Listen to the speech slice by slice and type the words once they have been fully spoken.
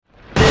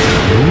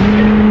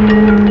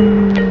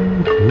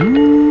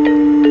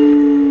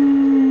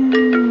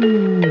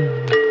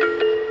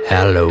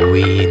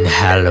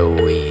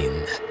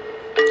Halloween.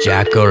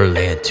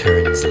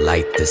 Jack-o'-lanterns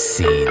light the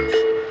scene.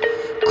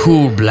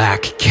 Cool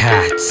black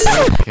cats.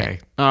 Okay.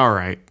 All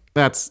right.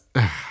 That's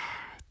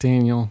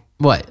Daniel.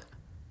 What?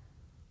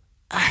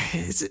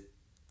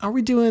 Are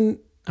we doing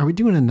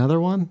another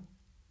one?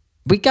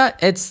 We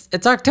got it's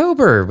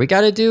October. We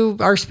got to do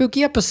our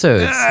spooky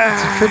episodes. It's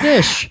a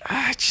tradition.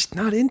 I'm just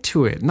not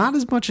into it. Not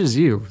as much as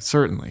you,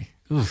 certainly.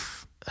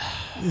 Oof.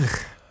 Ugh.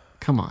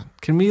 Come on.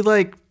 Can we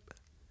I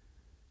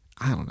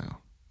don't know.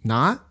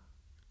 Not?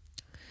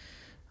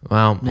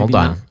 Well, hold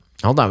on.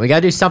 We got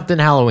to do something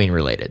Halloween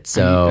related.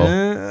 So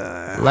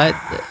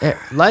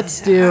let's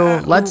do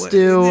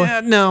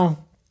no.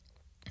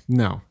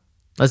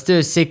 Let's do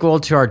a sequel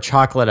to our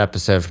chocolate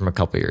episode from a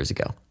couple years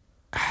ago.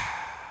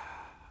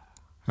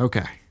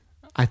 Okay.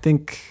 I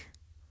think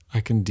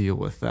I can deal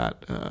with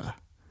that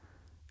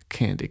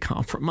candy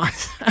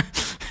compromise.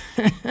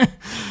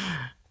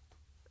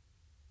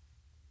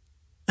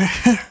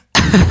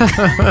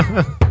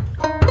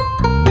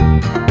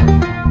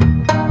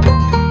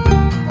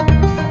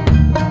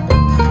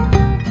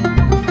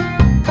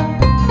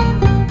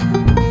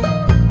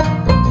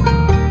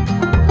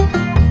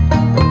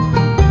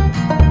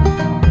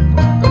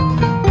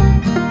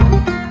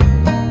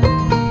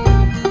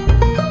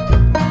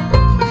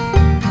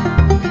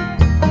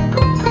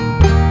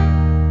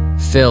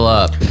 Fill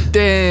up.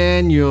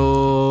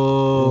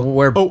 Daniel.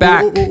 We're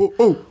back.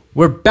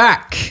 We're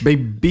back.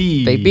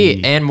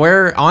 Baby. And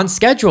we're on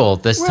schedule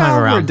this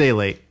time around.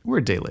 We're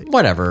a day late.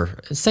 Whatever.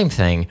 Same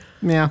thing.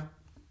 Yeah.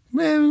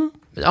 Meow.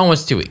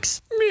 Almost 2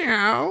 weeks.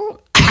 Meow.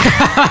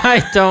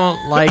 I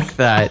don't like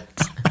that.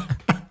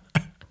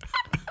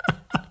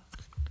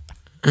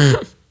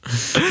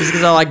 Just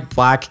because I like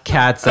black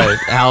cats at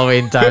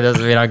Halloween time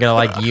doesn't mean I'm going to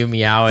like you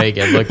meowing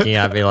and looking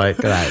at me like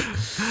that.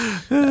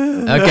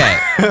 Okay.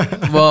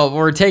 Well,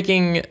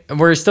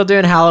 we're still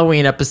doing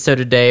Halloween episode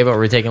today, but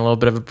we're taking a little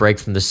bit of a break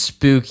from the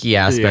spooky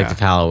aspect of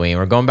Halloween.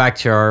 We're going back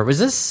to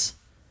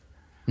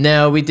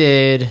we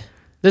did,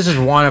 this was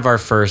one of our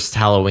first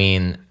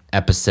Halloween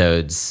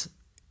episodes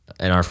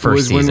in our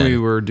first season. It was when we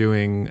were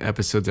doing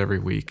episodes every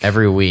week.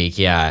 Every week,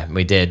 yeah.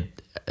 We did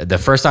the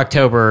first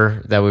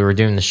October that we were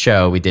doing the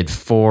show, we did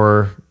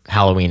 4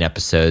 Halloween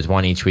episodes,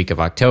 one each week of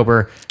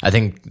October. I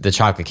think the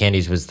chocolate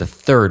candies was the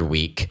 3rd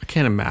week. I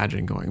can't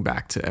imagine going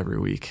back to every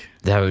week.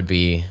 That would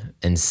be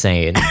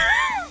insane.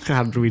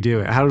 How did we do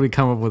it? How did we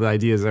come up with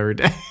ideas every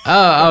day?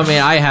 I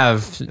mean, I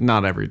have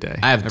not every day.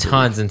 I have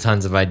tons and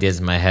tons of ideas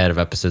in my head of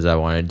episodes I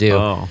want to do.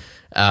 Oh.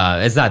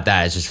 It's not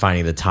that. It's just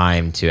finding the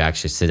time to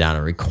actually sit down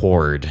and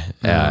record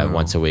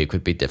once a week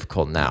would be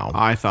difficult now.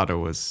 I thought it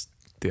was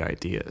the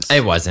ideas.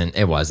 It wasn't.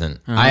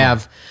 I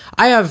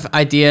have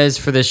ideas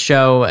for this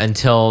show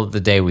until the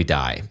day we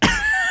die.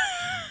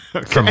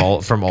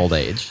 Okay. from old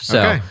age.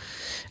 So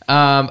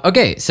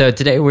okay. So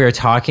today we are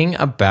talking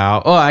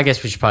about, I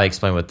guess we should probably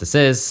explain what this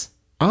is.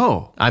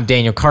 Oh. I'm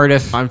Daniel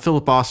Cardiff. I'm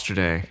Philip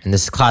Osterday. And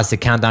this is Classic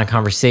Countdown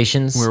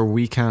Conversations, where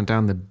we count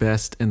down the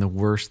best and the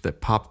worst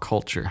that pop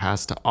culture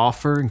has to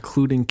offer,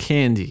 including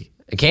candy.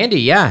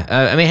 Candy, yeah.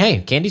 I mean, hey,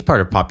 candy's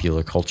part of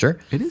popular culture.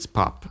 It is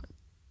popular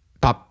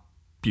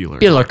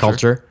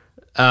culture.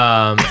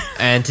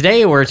 And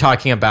today we're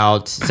talking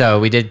about, so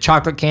we did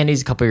chocolate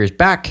candies a couple years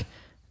back.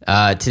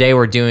 Today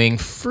we're doing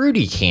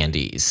fruity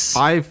candies.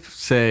 I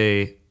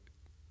say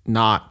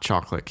not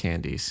chocolate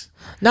candies.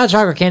 Not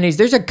chocolate candies.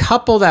 There's a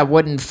couple that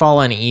wouldn't fall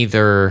in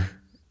either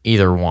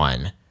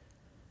one.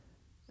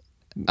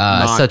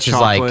 Such as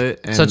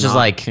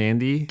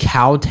candy.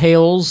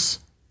 Cowtails.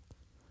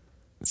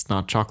 It's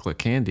not chocolate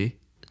candy.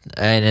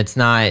 And it's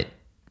not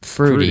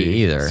fruity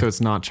either. So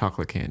it's not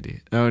chocolate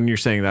candy. Oh, and you're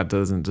saying that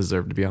doesn't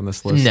deserve to be on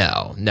this list?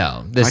 No.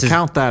 I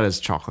count that as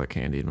chocolate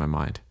candy in my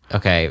mind.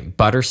 Okay,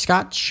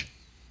 butterscotch.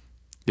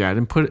 Yeah, I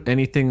didn't put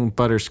anything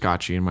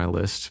butterscotchy in my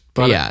list.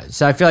 But yeah,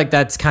 so I feel like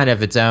that's kind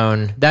of its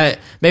own. That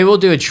maybe we'll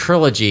do a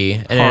trilogy,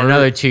 and in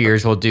another 2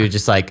 years we'll do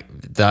just like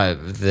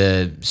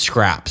the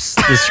scraps,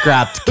 the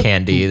scrapped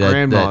candy.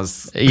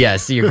 Grandma's.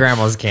 Yes, your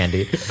grandma's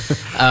candy.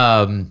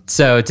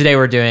 So today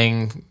we're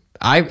doing.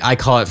 I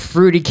call it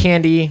fruity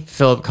candy.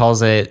 Philip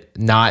calls it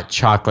not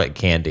chocolate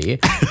candy.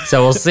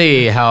 So we'll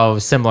see how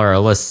similar our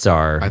lists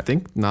are. I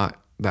think not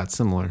that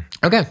similar.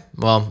 Okay.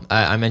 Well,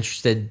 I'm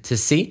interested to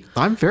see.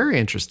 I'm very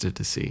interested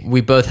to see.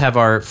 We both have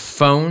our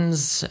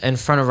phones in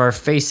front of our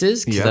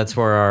faces because that's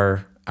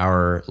where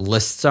our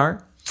lists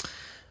are.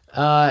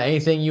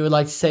 Anything you would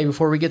like to say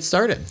before we get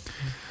started?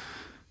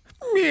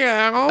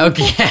 Meow.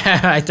 Okay,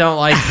 I don't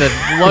like the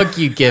look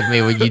you give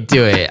me when you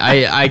do it.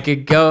 I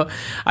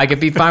could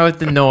be fine with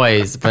the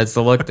noise, but it's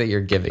the look that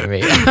you're giving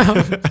me.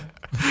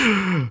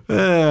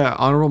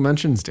 Honorable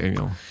mentions,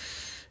 Daniel.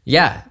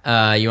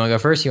 Yeah, you want to go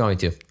first? You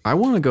want me to? I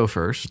want to go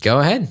first. Go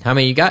ahead. How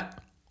many you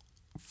got?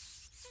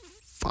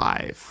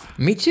 5.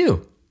 Me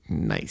too.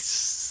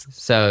 Nice.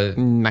 So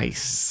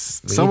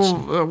nice.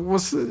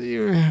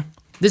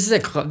 This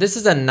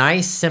is a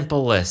nice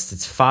simple list.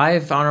 It's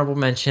 5 honorable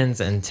mentions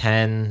and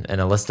 10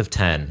 and a list of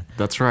 10.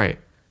 That's right.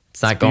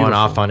 It's not going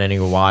off on any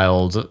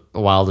wild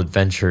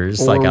adventures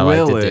Or like I like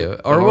will to it? do.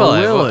 Or Or will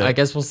it? will Well, it? I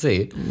guess we'll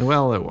see.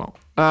 Well, it won't.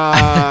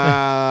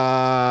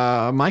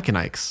 Mike and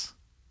Ike's.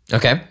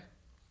 Okay.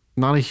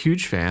 Not a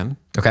huge fan.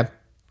 Okay.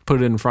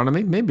 Put it in front of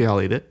me. Maybe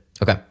I'll eat it.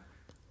 Okay.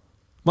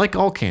 Like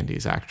all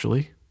candies,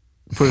 actually.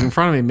 Put it in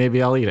front of me.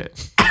 Maybe I'll eat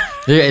it.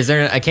 Is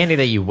there a candy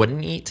that you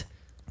wouldn't eat?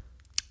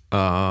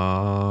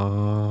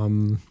 No.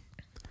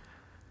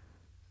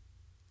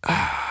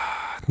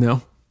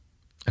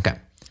 Okay.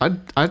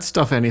 I'd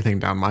stuff anything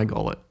down my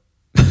gullet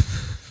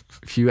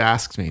if you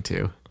asked me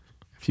to.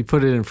 If you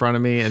put it in front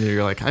of me and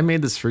you're like, I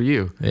made this for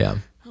you. Yeah.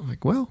 I'm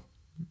like, well,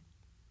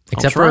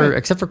 Except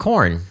for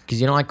corn,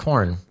 because you don't like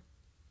corn.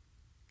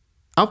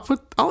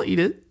 I'll eat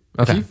it.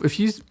 Okay.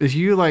 If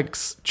you like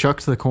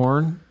chucked the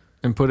corn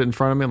and put it in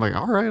front of me, I'm like,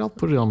 all right, I'll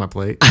put it on my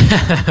plate.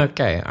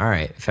 Okay. All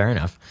right. Fair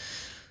enough.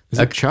 Is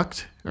it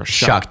chucked or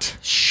shucked?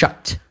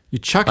 Shucked. You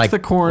chucked the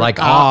corn like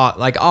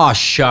out.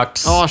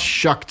 Shucks. Oh,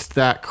 shucked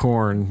that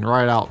corn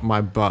right out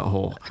my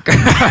butthole.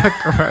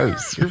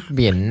 Gross. You're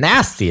being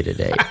nasty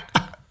today.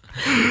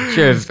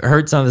 Should have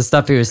heard some of the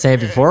stuff he was saying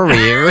before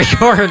we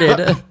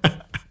recorded.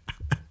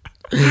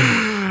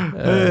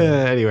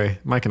 Anyway,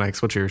 Mike and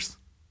Ike's, what's yours?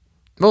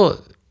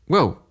 Well,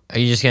 Whoa. are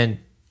you just going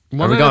to...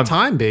 One at a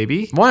time,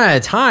 baby. One at a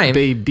time?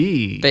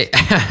 Baby.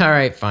 All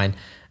right, fine.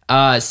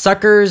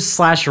 Suckers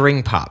 /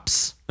 ring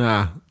pops.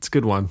 It's a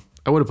good one.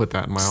 I would have put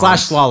that in my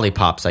 /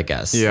 lollipops, I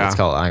guess. Yeah. It's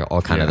called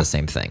all kind of the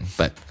same thing.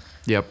 But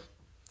Yep.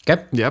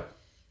 okay. Yep.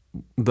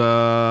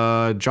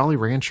 The Jolly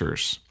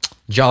Ranchers.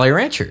 Jolly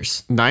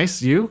Ranchers.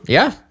 Nice. You?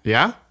 Yeah.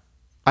 Yeah?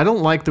 I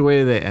don't like the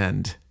way they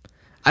end.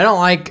 I don't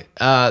like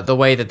the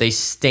way that they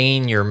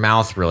stain your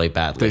mouth really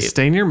badly. They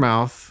stain your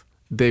mouth.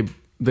 They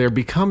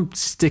become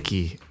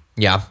sticky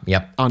Yeah.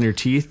 Yep. on your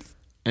teeth.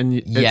 And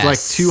it's Yes. like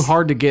too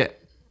hard to get.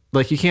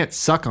 Like you can't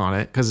suck on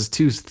it because it's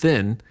too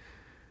thin.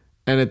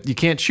 And you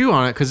can't chew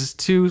on it because it's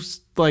too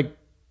like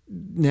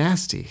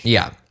nasty.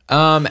 Yeah.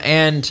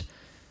 And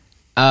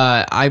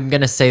I'm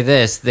going to say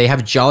this. They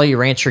have Jolly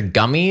Rancher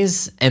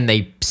gummies and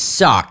they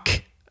suck.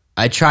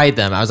 I tried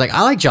them. I was like,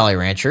 I like Jolly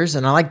Ranchers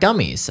and I like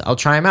gummies. I'll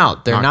try them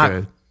out. They're not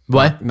good.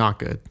 What? Not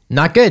good.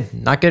 Not good.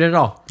 Not good at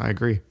all. I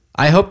agree.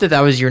 I hope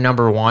that was your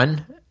number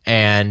one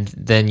and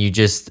then you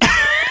just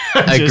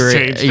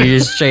changed You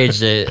just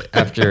changed it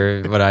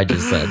after what I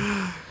just said.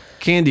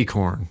 Candy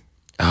corn.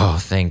 Oh,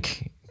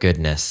 thank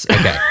goodness.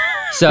 Okay.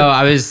 So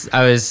I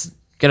was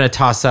gonna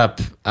toss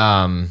up.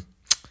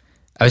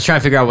 I was trying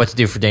to figure out what to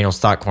do for Daniel's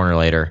thought corner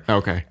later.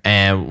 Okay.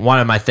 And one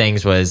of my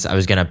things was I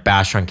was gonna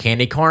bash on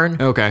candy corn.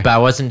 Okay. But I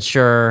wasn't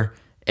sure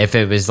if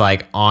it was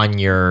like on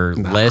your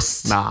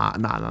list. Nah.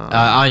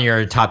 On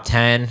your top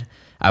 10.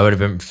 I would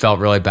have felt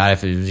really bad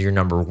if it was your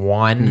number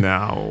one.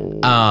 No.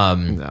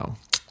 No.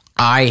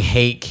 I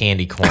hate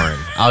candy corn.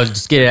 I'll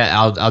just get it.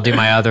 I'll do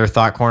my other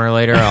thought corner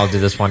later. I'll do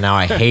this one now.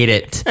 I hate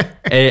it.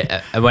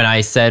 When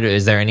I said,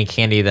 is there any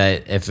candy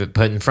that if it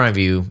put in front of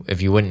you,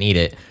 if you wouldn't eat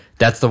it,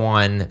 that's the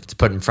one to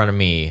put in front of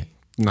me.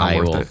 Not I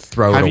worth will it.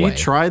 throw Have it away. you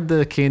tried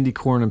the candy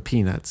corn and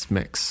peanuts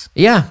mix?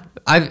 Yeah.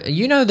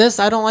 You know this.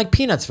 I don't like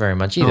peanuts very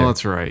much either. Oh,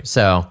 that's right.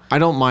 So I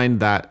don't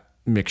mind that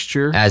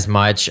mixture. as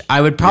much,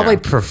 I would probably Yeah.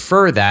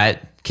 prefer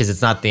that because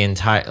it's not the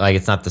entire, like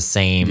it's not the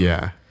same.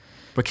 Yeah.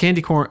 But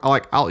candy corn,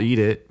 I'll eat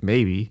it,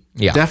 maybe.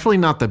 Yeah. Definitely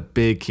not the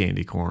big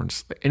candy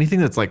corns. Anything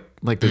that's like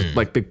the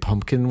like big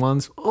pumpkin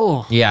ones.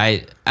 Oh. Yeah,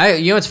 I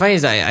you know what's funny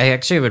is I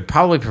actually would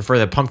probably prefer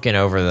the pumpkin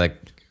over the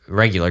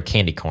regular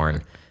candy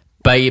corn,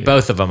 but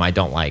both of them I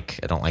don't like.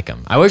 I don't like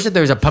them. I wish that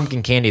there was a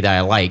pumpkin candy that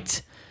I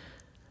liked,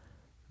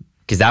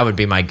 because that would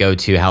be my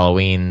go-to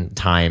Halloween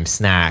time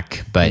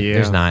snack. But Yeah.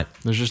 there's not.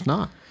 There's just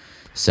not.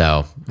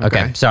 So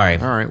okay, sorry.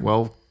 All right.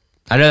 Well,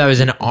 I know that was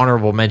an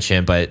honorable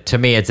mention, but to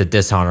me it's a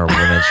dishonorable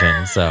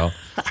mention. So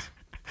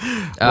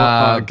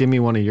give me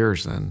one of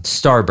yours then.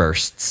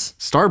 Starbursts.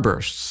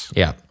 Starbursts.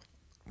 Yeah.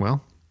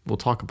 Well, we'll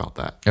talk about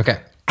that.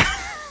 Okay.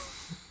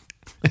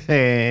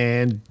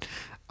 And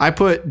I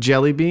put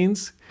jelly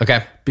beans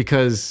Okay.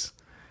 because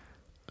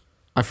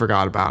I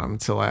forgot about them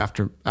until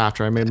after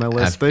I made my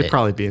list. They'd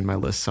probably be in my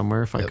list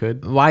somewhere if I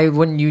could. Why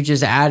wouldn't you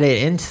just add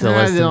it into the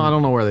I list?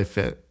 don't know where they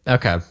fit.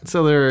 Okay.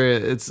 So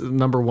it's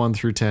number 1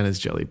 through 10 is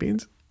jelly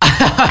beans.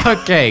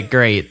 Okay,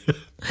 great.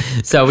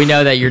 So we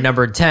know that your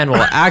number 10 will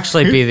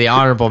actually be the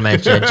honorable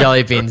mention.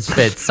 Jelly beans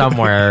fit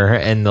somewhere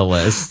in the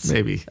list.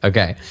 Maybe.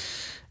 Okay.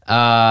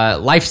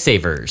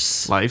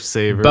 Lifesavers.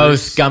 Lifesavers.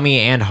 Both gummy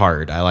and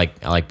hard. I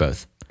like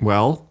both.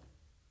 Well,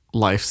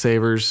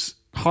 Lifesavers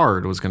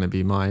hard was going to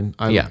be mine.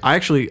 Yeah. I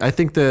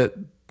think that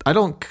I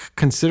don't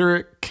consider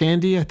it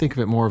candy. I think of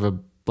it more of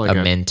a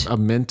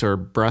mint or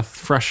breath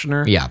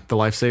freshener. Yeah. The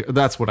Lifesaver.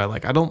 That's what I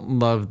like. I don't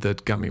love the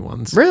gummy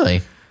ones.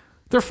 Really?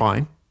 They're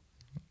fine.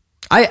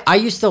 I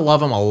used to love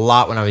them a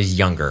lot when I was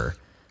younger.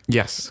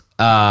 Yes.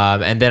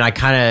 And then I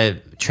kind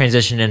of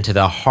transitioned into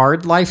the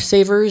hard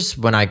Lifesavers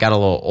when I got a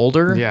little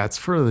older. Yeah, it's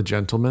for the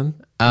gentleman.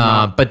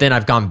 But then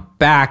I've gone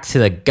back to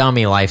the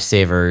gummy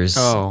Lifesavers.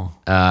 Oh.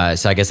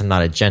 So I guess I'm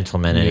not a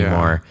gentleman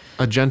anymore.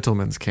 A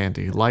gentleman's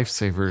candy.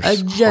 Lifesavers. A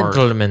hard.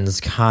 gentleman's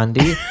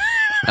candy.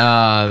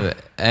 But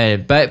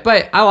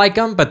I like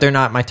them, but they're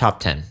not my top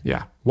 10.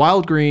 Yeah.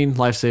 Wild green,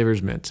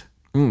 Lifesavers mint.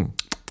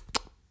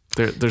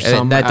 There's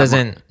some That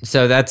doesn't.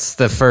 So that's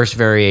the first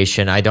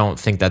variation. I don't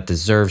think that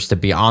deserves to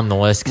be on the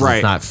list because Right.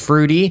 it's not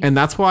fruity, and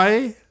that's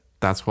why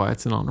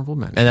it's an honorable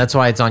mention. and that's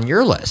why it's on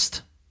your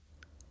list,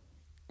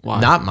 Why?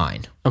 not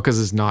mine. Oh, because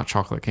it's not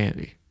chocolate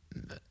candy.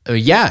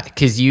 Yeah,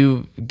 because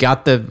you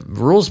got the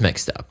rules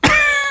mixed up.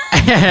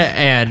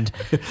 And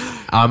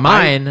on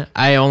mine,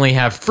 I only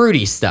have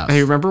fruity stuff.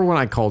 Hey, remember when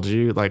I called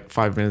you like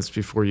 5 minutes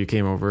before you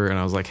came over, and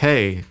I was like,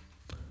 "Hey,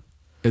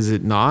 is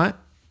it not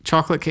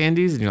chocolate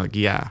candies?" And you're like,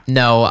 "Yeah."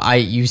 No,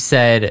 you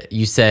said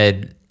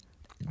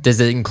does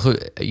it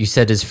include? You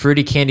said does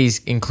fruity candies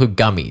include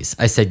gummies?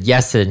 I said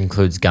yes, it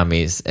includes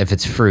gummies if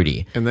it's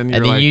fruity. And then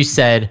like, you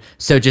said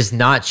so, just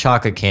not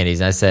chocolate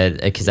candies. And I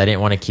said because I didn't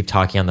want to keep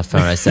talking on the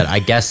phone. I said I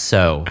guess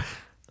so.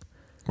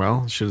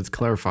 Well, should have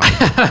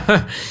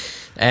clarified.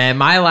 And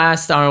my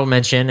last honorable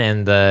mention,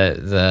 and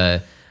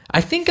the I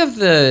think of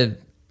the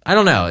I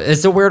don't know.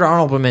 It's a weird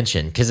honorable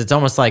mention because it's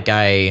almost like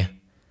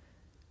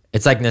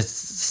it's like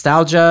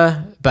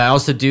nostalgia, but I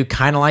also do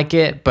kind of like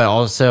it, but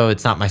also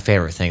it's not my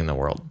favorite thing in the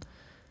world.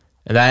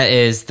 And that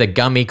is the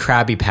gummy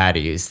Krabby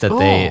Patties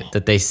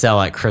that they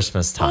sell at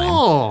Christmas time.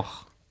 Oh,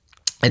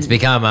 It's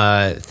become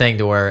a thing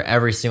to where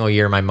every single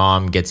year my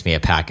mom gets me a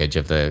package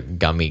of the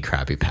gummy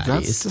Krabby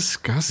Patties. that's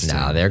disgusting.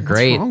 No, they're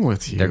great. What's wrong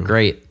with you? They're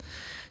great.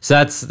 So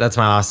that's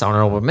my last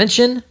honorable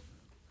mention.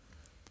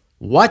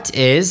 What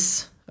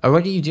are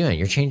you doing?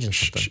 You're changing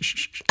something.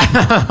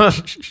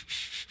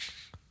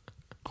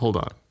 Hold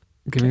on.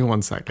 Give me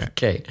 1 second.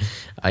 Okay.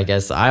 I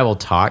guess I will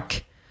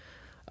talk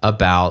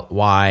about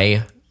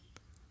why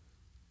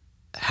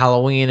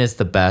Halloween is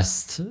the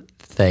best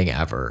thing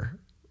ever.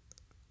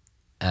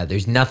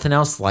 There's nothing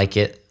else like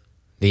it.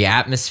 The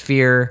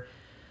atmosphere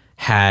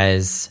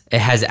has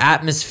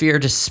atmosphere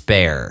to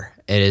spare.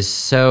 It is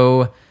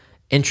so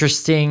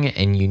interesting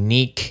and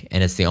unique,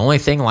 and it's the only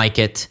thing like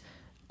it.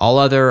 All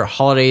other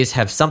holidays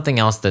have something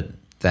else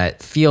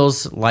that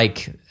feels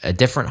like a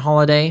different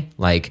holiday,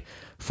 like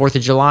 4th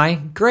of July,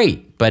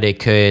 great, but it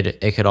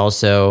could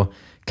also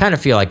kind of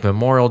feel like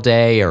Memorial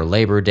Day or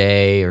Labor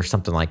Day or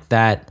something like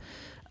that.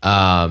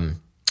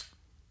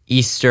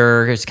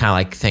 Easter is kind of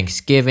like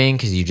Thanksgiving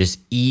because you just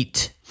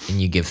eat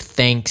and you give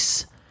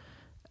thanks.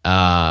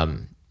 I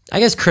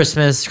guess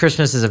Christmas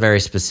is a very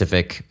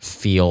specific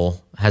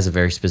feel, has a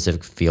very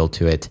specific feel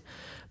to it.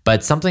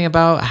 But something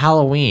about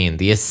Halloween,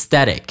 the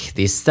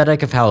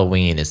aesthetic of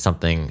Halloween is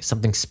something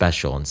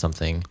special and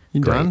something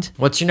great. done?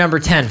 What's your number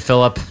 10,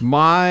 Philip?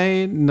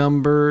 My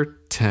number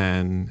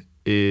 10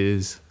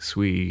 is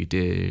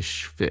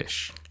Swedish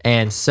fish.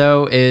 And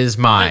so is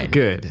mine.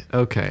 Good.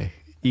 Okay.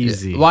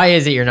 Easy. Why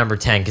is it your number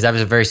 10? Because that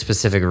was a very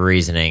specific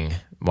reasoning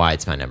why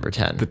it's my number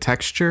 10. The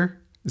texture?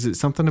 Is it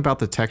something about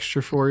the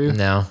texture for you?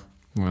 No.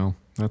 Well,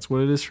 that's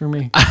what it is for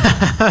me.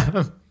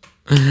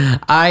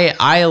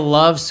 I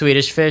love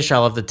Swedish fish. I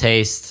love the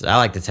taste. I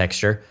like the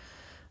texture.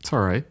 It's all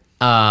right.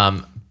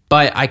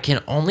 But I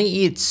can only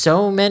eat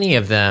so many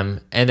of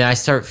them, and then I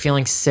start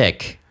feeling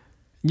sick.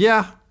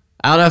 Yeah.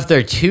 I don't know if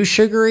they're too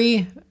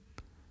sugary,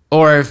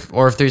 or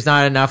if there's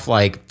not enough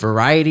like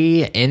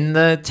variety in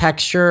the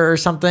texture or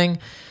something.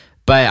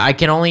 But I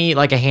can only eat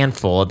like a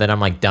handful, and then I'm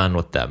like done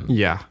with them.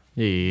 Yeah.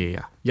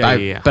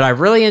 But I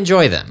really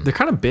enjoy them. They're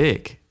kind of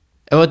big.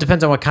 Well, it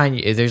depends on what kind.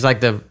 There's like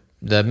the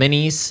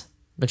minis,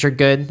 which are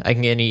good. I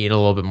can eat a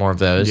little bit more of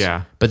those.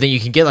 Yeah. But then you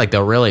can get like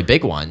the really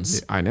big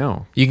ones. I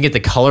know. You can get the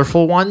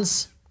colorful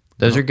ones.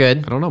 Those are good.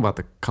 I don't know about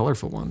the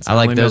colorful ones. I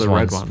like only know those the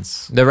ones. red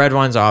ones. The red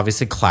ones are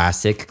obviously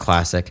classic.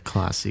 Classic.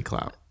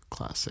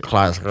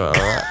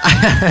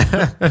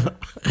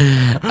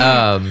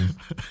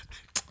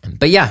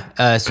 But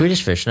yeah,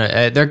 Swedish fish.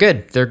 They're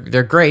good.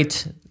 They're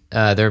great.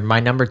 They're my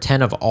number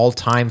 10 of all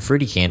time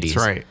fruity candies.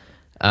 That's right.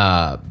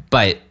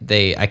 But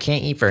I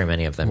can't eat very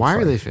many of them. Why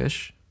are they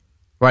fish?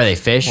 Why are they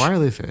fish? Why are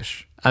they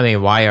fish? I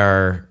mean,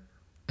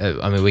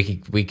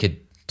 we could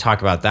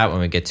talk about that when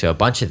we get to a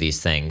bunch of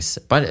these things.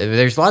 But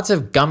there's lots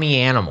of gummy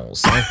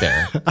animals, aren't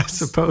there? I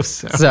suppose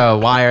so. So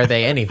why are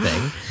they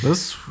anything?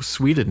 Those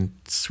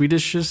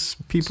Swedish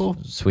people?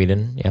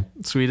 Sweden, yeah.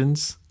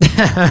 Swedens?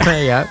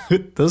 Yeah.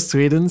 Those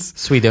Swedens?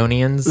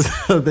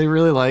 Swedonians. They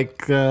really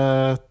like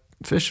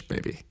fish,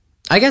 maybe.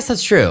 I guess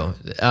that's true.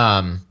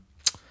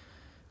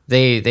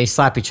 They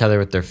slap each other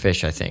with their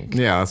fish, I think.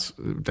 Yeah, that's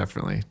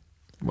definitely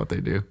what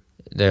they do.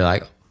 They're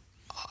like,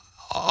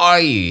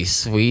 "Oi,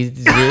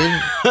 Sweden,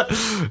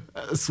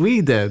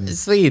 Sweden.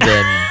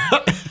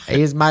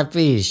 here's my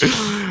fish."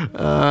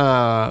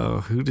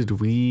 Who did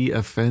we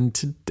offend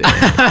today?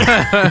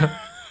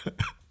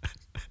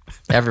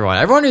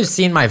 Everyone who's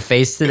seen my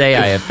face today,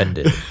 I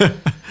offended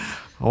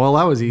Well,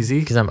 that was easy.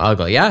 because I'm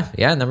ugly. Yeah,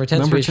 number 10,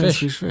 Number Swedish 10, fish.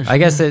 Swedish fish, I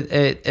guess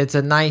it's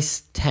a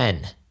nice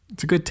 10.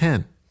 It's a good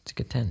 10. It's a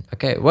good 10.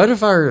 Okay, what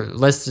if our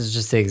list is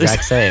just the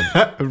exact same?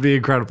 That would be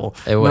incredible.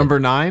 It would. Number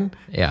 9,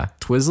 Yeah.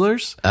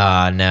 Twizzlers.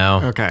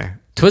 No. Okay.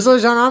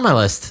 Twizzlers aren't on my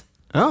list.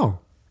 Oh,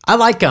 I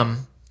like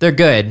them. They're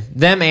good.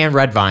 Them and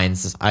red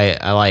vines,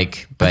 I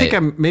like. But I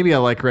think maybe I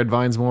like red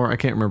vines more. I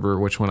can't remember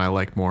which one I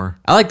like more.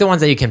 I like the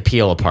ones that you can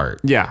peel apart.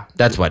 Yeah.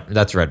 That's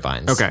red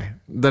vines. Okay.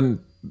 Then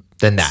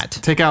that.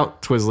 take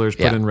out Twizzlers,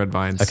 put Yeah. in red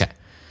vines. Okay.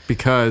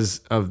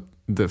 Because of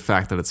the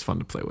fact that it's fun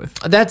to play with.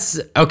 That's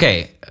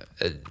okay.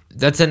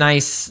 That's a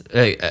nice.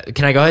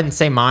 Can I go ahead and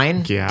say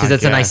mine? Yeah, because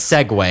that's I a nice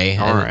guess. segue.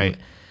 All And right.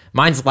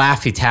 Mine's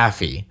Laffy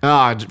Taffy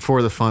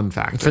For the fun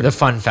factor. for the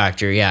fun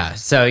factor. Yeah.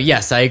 So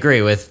yes, I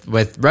agree with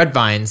red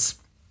vines.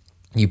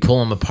 You pull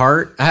them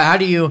apart. How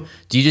do you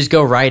just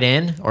go right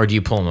in, or do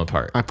you pull them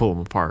apart? I pull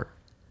them apart.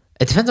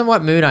 It depends on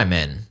what mood I'm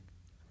in.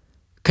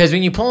 Because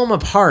when you pull them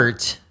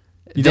apart,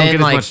 You don't then,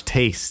 get like, as much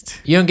taste.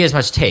 You don't get as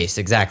much taste,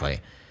 exactly.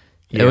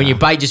 Yeah. And when you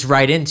bite just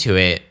right into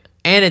it,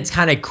 and it's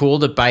kind of cool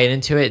to bite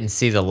into it and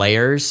see the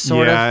layers,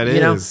 sort of. Yeah, it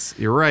you know? is.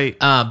 You're right.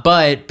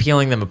 But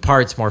peeling them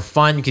apart's more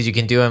fun because you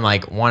can do them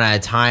like one at a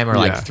time or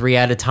like Yeah. 3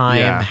 at a time,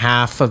 Yeah.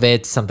 half of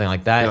it, something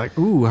like that. You're like,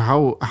 ooh,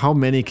 how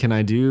many can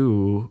I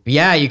do?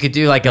 Yeah, you could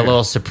do like a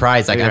little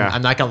surprise. Like Yeah.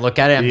 I'm not gonna look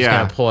at it. I'm just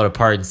Yeah. gonna pull it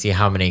apart and see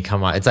how many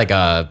come out. It's like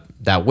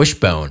that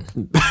wishbone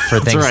for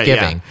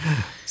Thanksgiving. Right, yeah.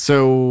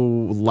 So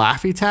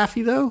Laffy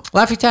Taffy though,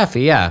 Laffy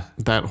Taffy, yeah.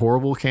 that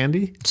horrible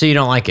candy. So you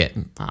don't like it?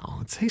 Oh,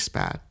 it tastes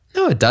bad.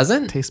 No, it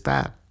doesn't. Tastes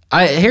bad.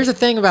 Here's the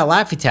thing about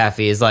Laffy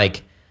Taffy is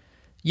like,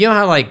 you know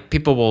how like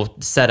people will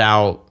set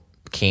out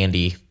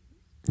candy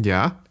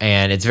Yeah.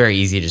 and it's very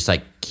easy to just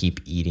like keep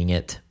eating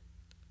it.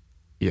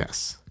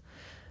 Yes.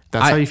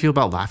 That's how you feel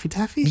about Laffy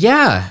Taffy?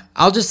 Yeah,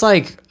 I'll just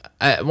like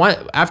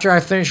after I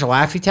finish a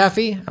Laffy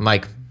Taffy, I'm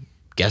like,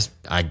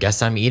 I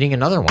guess I'm eating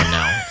another one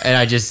now, and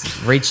I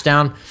just reach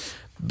down.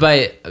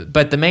 But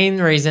the main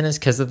reason is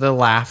because of the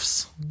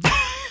laughs,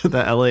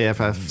 The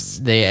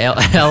LAFFs. the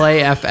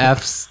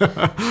LAFFs.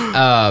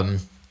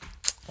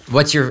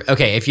 What's your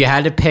if you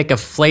had to pick a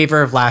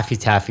flavor of Laffy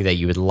Taffy that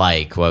you would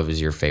like, what was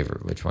your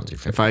favorite? Which one's your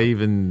favorite? If I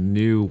even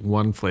knew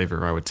one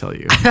flavor, I would tell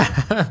you.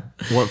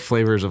 What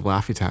flavors of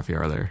Laffy Taffy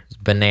are there?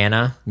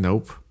 Banana,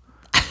 Nope.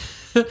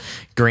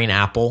 green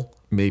apple,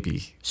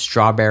 Maybe.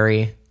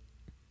 strawberry,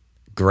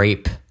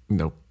 grape.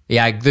 Nope.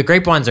 Yeah, the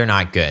grape ones are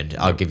not good.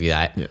 I'll give you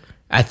that. Yeah.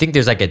 I think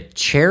there's like a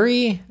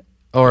cherry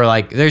or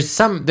like I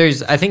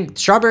think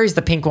strawberry's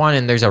the pink one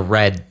and there's a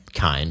red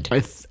kind.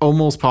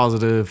 Almost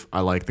positive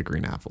I like the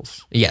green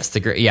apples. Yes,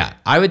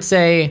 I would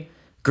say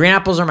green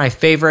apples are my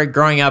favorite.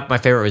 Growing up, my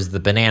favorite was the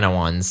banana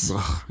ones,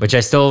 which I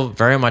still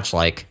very much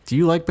like. Do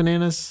you like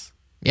bananas?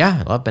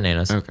 Yeah, I love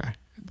bananas. Okay.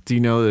 Do you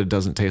know that it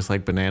doesn't taste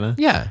like banana?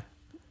 Yeah.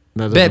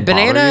 That doesn't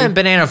Banana bother you? and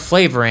banana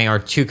flavoring are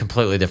two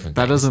completely different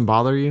That things. doesn't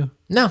bother you?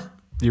 No.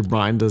 Your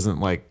mind doesn't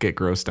like get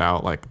grossed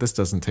out like this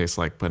doesn't taste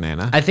like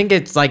banana? I think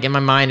it's like in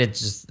my mind, it's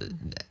just,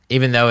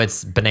 even though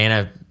it's the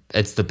banana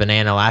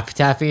Laffy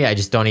Taffy, I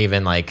just don't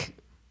even like,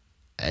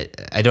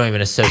 I don't even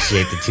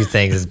associate the two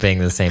things as being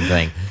the same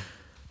thing.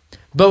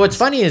 But what's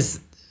funny is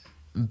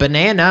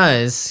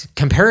bananas,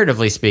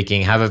 comparatively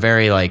speaking, have a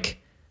very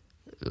like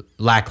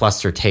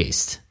lackluster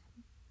taste.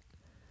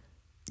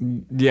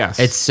 Yes.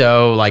 It's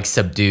so like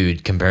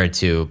subdued compared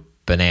to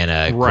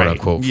banana quote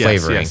unquote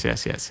flavoring.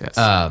 Yes.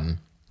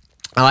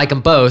 I like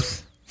them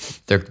both.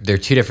 They're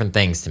two different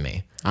things to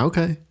me.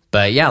 Okay.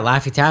 But yeah,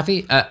 Laffy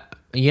Taffy.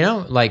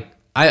 Like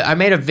I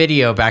made a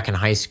video back in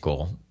high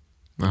school.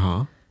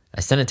 Uh-huh. I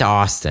sent it to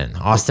Austin.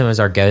 Austin was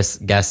our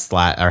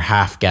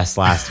half guest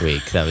last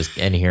week that was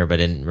in here, but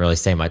didn't really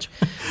say much.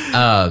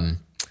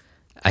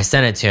 I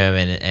sent it to him,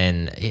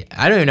 and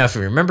I don't even know if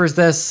he remembers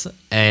this,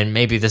 and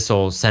maybe this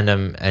will send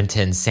him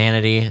into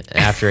insanity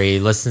after he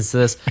listens to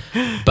this.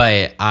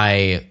 But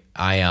I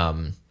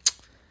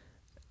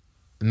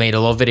made a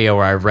little video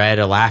where I read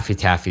a Laffy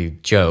Taffy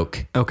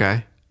joke,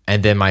 Okay.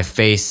 and then my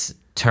face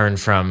turned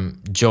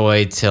from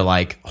joy to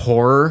like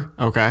horror.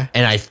 Okay.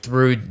 And I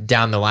threw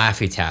down the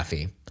Laffy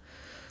Taffy.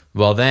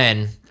 Well,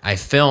 then I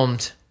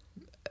filmed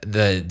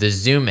the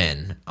zoom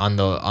in on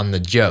the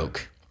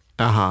joke,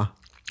 Uh-huh.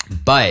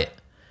 but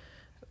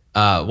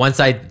once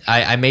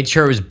I made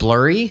sure it was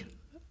blurry,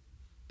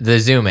 the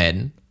zoom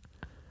in.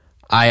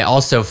 I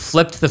also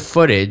flipped the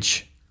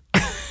footage,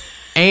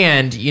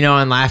 and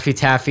on Laffy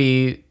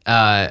Taffy,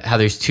 how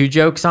there's two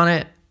jokes on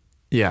it.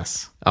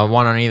 Yes.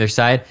 One on either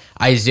side.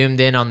 I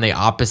zoomed in on the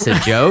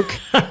opposite joke,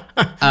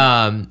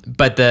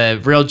 but the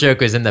real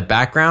joke was in the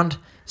background.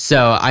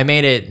 So I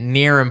made it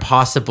near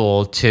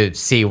impossible to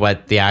see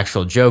what the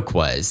actual joke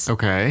was.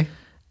 Okay.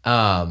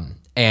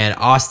 And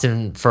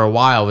Austin, for a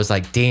while, was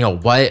like, Daniel,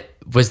 what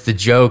was the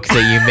joke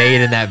that you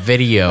made in that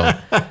video?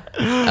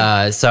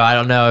 So I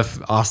don't know if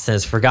Austin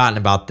has forgotten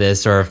about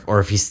this or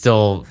if he's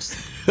still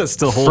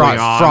holding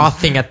on.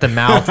 frothing at the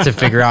mouth to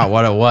figure out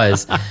what it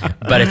was.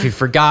 But if you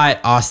forgot,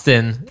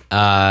 Austin,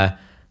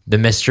 the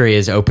mystery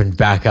is opened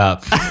back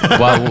up.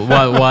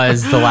 What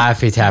was the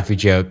Laffy Taffy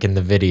joke in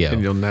the video?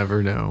 And you'll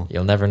never know.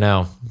 You'll never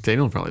know.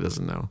 Daniel probably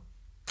doesn't know.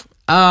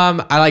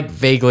 I like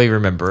vaguely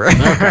remember.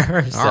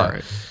 Okay. So, All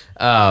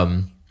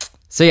right.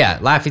 So yeah,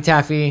 Laffy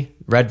Taffy,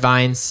 red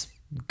vines,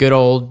 good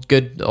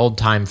old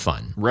time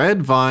fun.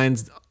 Red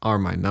vines are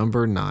my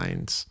number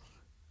 9s.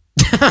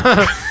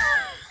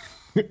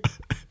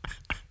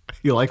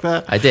 You like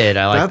that? I did.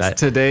 I like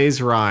That's that.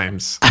 today's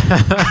rhymes.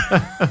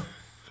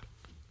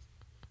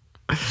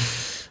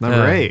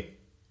 Number 8.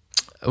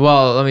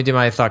 Well, let me do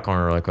my thought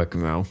corner really quick.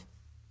 No.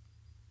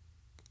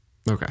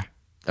 Okay.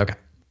 Okay.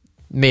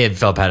 Me and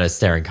Philip had a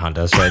staring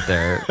contest right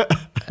there.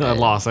 I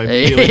lost. I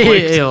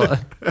immediately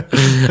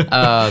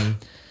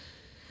clicked.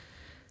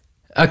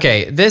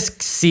 Okay, this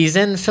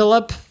season,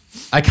 Philip,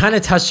 I kind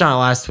of touched on it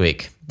last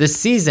week. This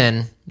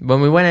season,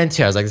 when we went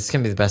into it, I was like, this is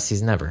going to be the best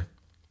season ever.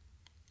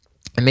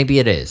 And maybe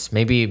it is.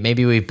 Maybe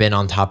we've been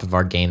on top of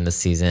our game this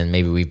season.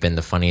 Maybe we've been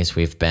the funniest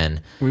we've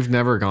been. We've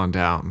never gone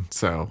down,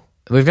 so.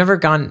 We've never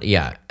gone,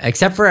 yeah,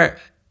 except for,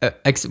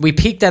 we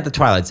peaked at the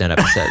Twilight Zone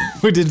episode.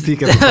 We did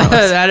peak at the top.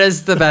 That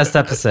is the best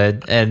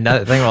episode, and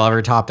nothing will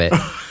ever top it.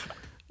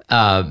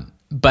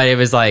 But it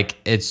was like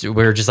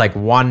we're just like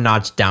one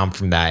notch down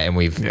from that, and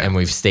we've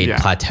stayed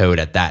plateaued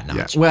at that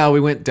notch. Yeah. Well,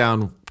 we went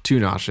down 2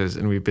 notches,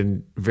 and we've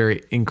been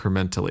very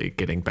incrementally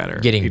getting better.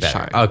 Getting each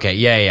better. time. Okay,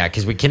 yeah,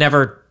 because we can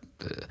never.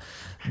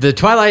 The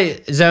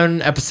Twilight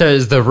Zone episode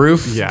is the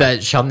roof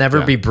that shall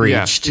never be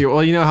breached. Yeah.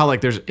 Well, you know how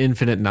like there's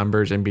infinite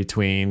numbers in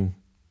between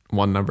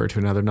one number to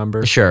another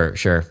number. Sure.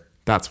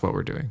 That's what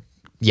we're doing.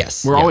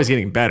 Yes, We're always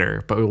getting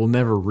better, but we will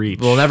never reach.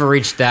 We'll never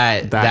reach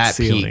that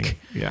ceiling. peak.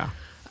 Yeah.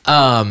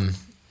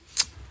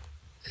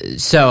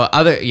 So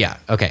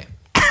okay.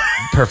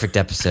 Perfect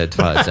episode,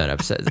 Twilight Zone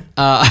episode.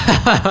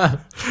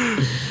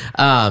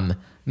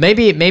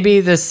 Maybe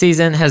this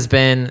season has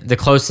been the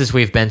closest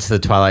we've been to the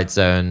Twilight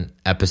Zone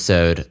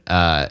episode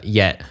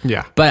yet.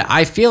 Yeah. But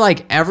I feel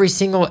like every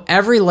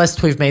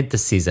list we've made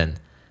this season,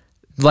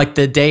 like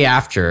the day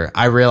after,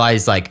 I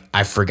realized like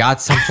I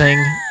forgot something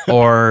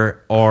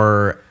or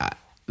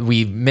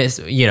we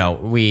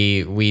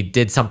we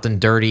did something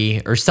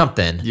dirty or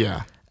something.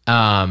 Yeah.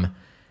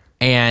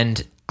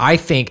 And I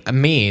think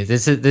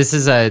this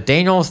is a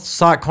Daniel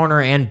Slot Corner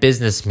and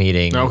business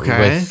meeting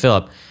with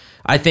Philip.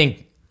 I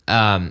think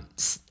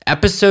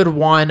episode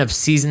 1 of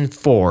season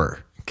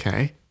 4.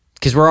 Okay.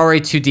 Because we're already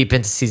too deep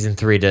into season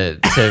 3 to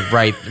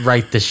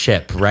right the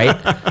ship, right?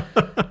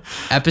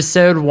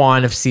 Episode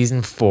 1 of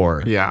season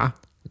 4. Yeah.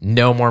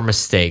 No more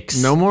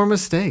mistakes. No more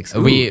mistakes.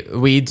 Ooh.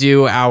 We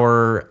do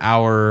our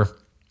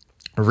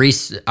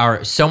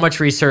so much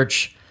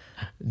research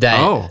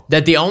that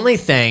the only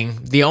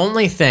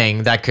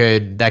thing that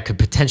could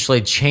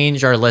potentially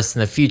change our list in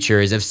the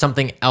future is if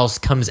something else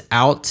comes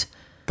out.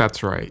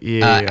 That's right.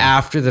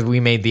 After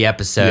we made the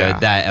episode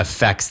that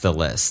affects the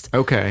list.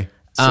 Okay.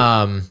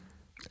 So,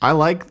 I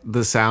like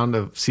the sound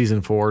of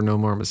season 4. No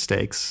more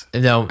mistakes.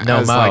 No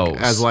mo's.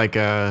 As like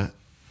a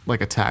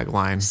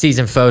tagline.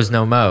 Season foes,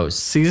 no mo's.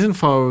 Season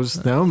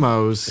foes, no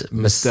mo's.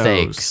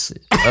 Mistakes.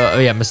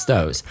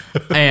 Mistos.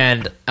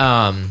 And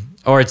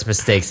or it's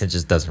mistakes and it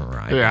just doesn't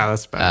rhyme. Yeah,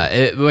 that's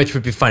bad. Which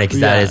would be funny because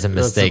that is a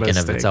mistake in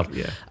of itself.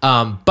 Yeah.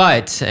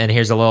 But and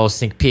here's a little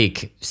sneak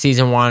peek.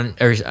 Season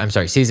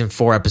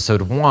 4,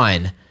 episode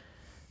 1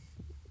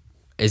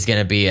 is going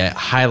to be a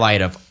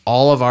highlight of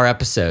all of our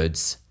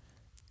episodes,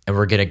 and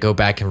we're going to go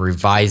back and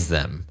revise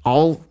them.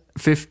 All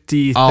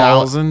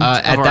 50,000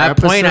 at that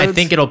point, I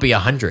think it'll be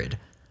 100.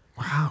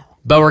 Wow.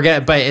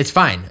 But but it's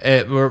fine.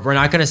 We're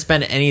not going to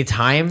spend any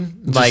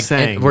time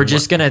we're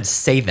just going to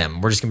say them.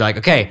 We're just going to be like,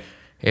 okay,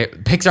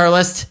 it picks our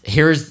list.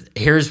 Here's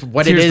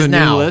what it is the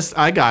now. New list.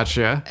 I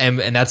gotcha. And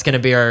that's going to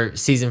be our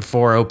season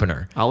 4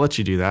 opener. I'll let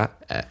you do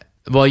that.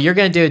 Well, you're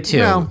going to do it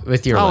too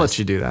with your I'll list. let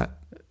you do that.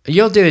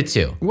 You'll do it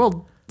too.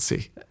 We'll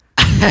see.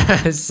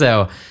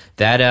 So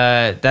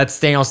that's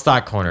Daniel's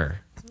Stock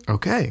Corner.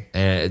 Okay.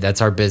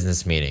 That's our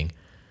business meeting.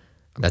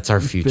 That's our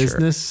future.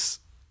 Business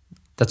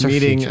that's our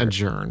meeting future.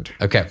 adjourned.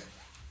 Okay.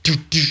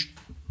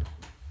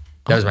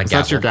 That was my gavel.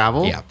 That's your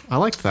gavel? Yeah. I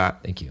liked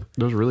that. Thank you.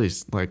 It was really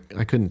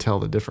I couldn't tell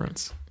the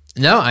difference.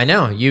 No, I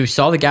know. You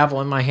saw the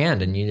gavel in my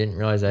hand and you didn't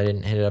realize I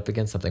didn't hit it up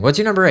against something. What's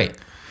your number 8?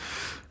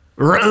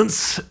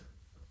 Runts.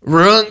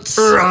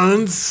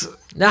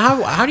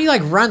 Now, how do you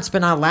like runts but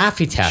not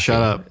Laffy Taffy?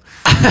 Shut up.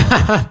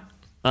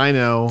 I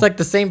know. It's like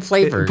the same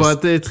flavors.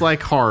 But it's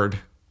like hard.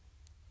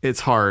 It's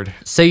hard.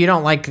 So you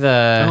don't like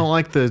I don't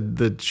like the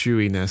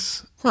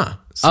chewiness. Huh.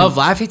 Of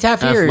Laffy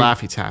Taffy? Of Or?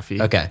 Laffy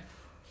Taffy. Okay.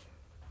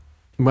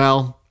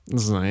 Well,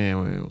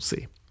 we'll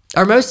see.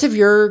 Are most of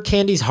your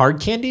candies hard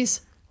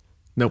candies?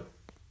 Nope.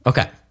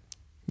 Okay.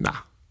 Nah.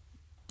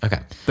 Okay.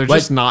 They're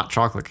just not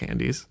chocolate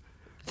candies.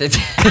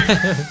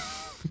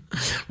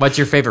 What's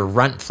your favorite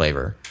runt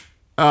flavor?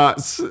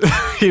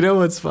 You know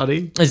what's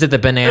funny? Is it the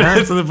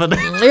banana? It's the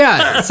banana.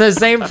 Yeah, it's the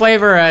same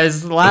flavor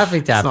as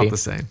Laffy Taffy. It's not the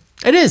same.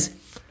 It is.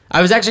 I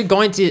was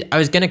going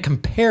to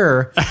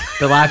compare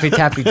the Laffy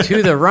Taffy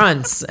to the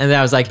runts, and then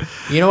I was like,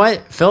 you know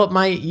what? Philip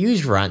might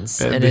use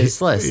runts in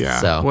his list. Yeah.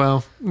 So.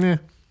 Well, yeah.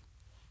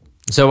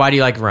 So why do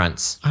you like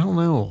runts? I don't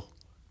know.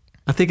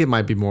 I think it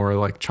might be more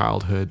like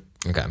childhood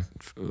Okay.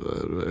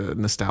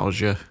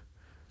 Nostalgia.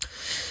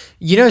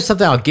 You know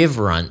something I'll give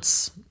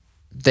runts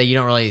that you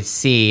don't really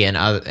see in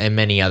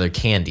many other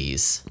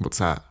candies? What's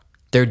that?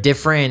 They're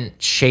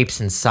different shapes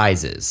and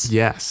sizes.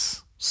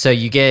 Yes. So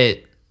you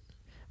get,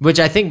 which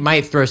I think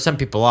might throw some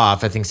people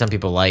off. I think some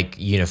people like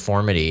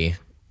uniformity.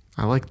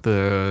 I like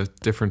the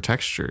different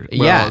texture.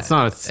 Well, Yeah, it's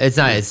not. It's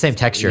not. It's same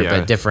texture, yeah.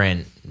 but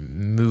different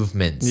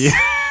movements. Yeah.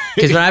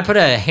 Because when I put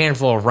a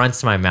handful of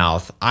runts in my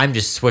mouth, I'm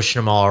just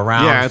swishing them all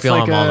around, Yeah, it's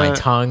feeling like them on my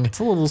tongue. It's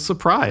a little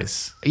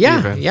surprise. Yeah,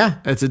 even. yeah.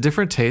 It's a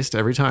different taste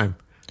every time.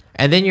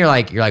 And then you're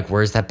like,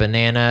 where's that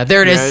banana?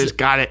 There it Yeah, I is. just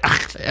got it.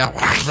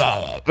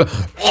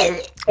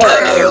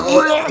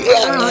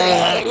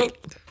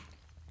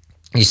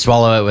 You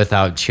swallow it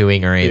without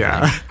chewing or anything.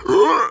 Yeah.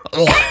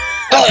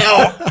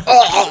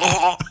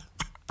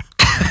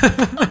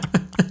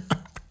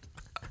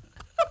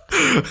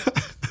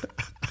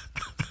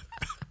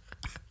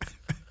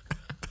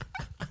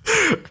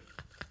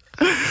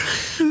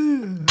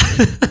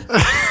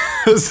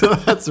 So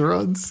that's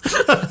runs.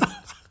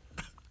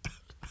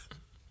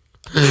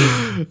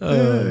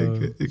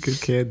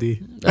 Good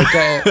candy.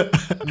 Okay,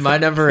 my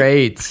number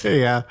 8.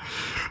 Yeah.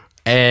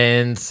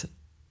 And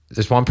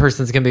there's one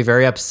person that's gonna be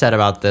very upset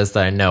about this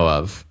that I know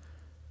of.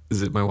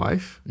 Is it my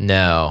wife?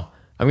 No,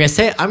 I'm gonna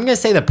say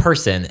the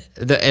person.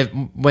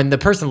 When the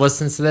person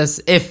listens to this,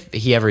 if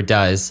he ever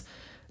does,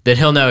 then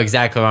he'll know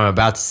exactly what I'm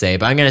about to say.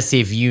 But I'm gonna see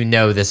if you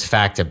know this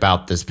fact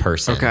about this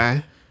person.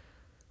 Okay.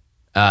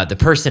 The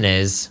person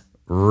is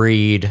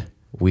Reed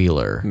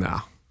Wheeler.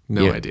 No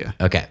idea.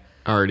 Okay,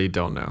 I already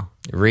don't know.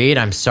 Reed,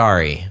 I'm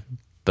sorry,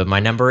 but my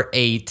number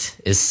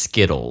 8 is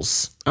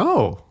Skittles.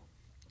 Oh.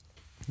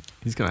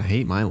 He's going to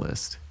hate my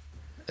list.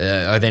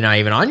 Are they not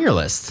even on your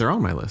list? They're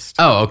on my list.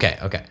 Oh, okay.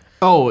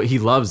 Oh, he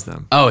loves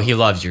them. Oh, he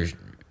loves your.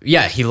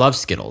 Yeah, he loves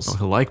Skittles.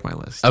 He'll like my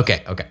list.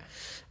 Okay.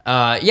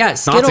 Yeah,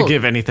 Skittles. Not to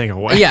give anything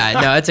away. Yeah,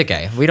 no, it's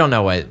okay. We don't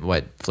know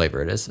what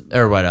flavor it is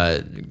or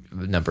what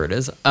number it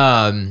is.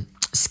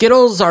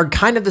 Skittles are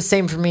kind of the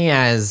same for me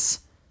as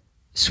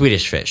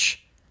Swedish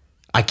Fish.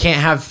 I can't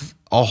have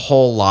a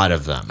whole lot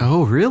of them.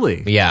 Oh,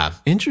 really? Yeah,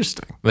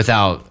 Interesting.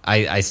 without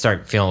I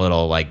start feeling a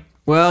little like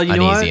Well, you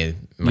know what? uneasy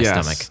in my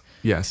stomach.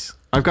 Yes.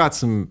 I've got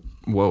some.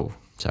 Whoa.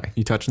 Sorry.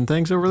 You touching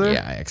things over there?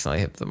 Yeah, I accidentally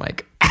hit the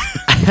mic.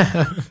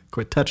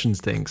 Quit touching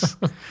things.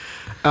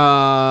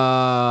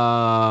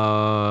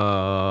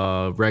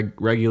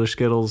 Regular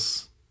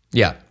Skittles.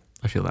 Yeah.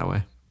 I feel that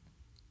way.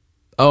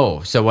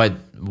 Oh, so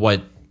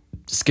what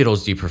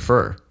Skittles do you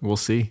prefer? We'll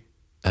see.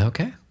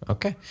 Okay. I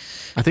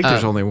think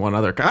there's only one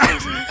other kind.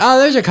 Oh,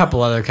 there's a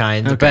couple other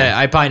kinds, Okay. but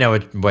I probably know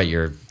what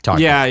you're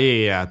talking about.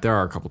 Yeah. There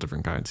are a couple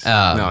different kinds.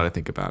 Now that I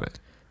think about it.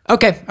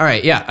 Okay. All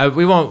right. Yeah.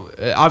 We won't.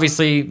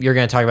 Obviously, you're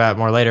going to talk about it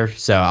more later,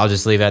 so I'll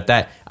just leave it at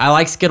that. I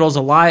like Skittles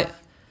a lot.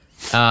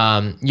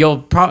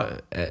 You'll probably,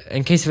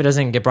 in case if it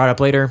doesn't get brought up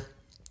later,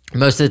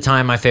 most of the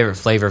time, my favorite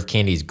flavor of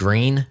candy is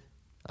green.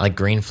 I like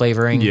green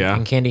flavoring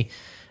in candy.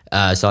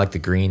 So I like the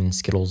green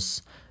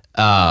Skittles.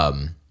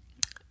 I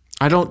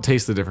don't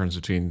taste the difference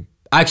between.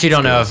 I actually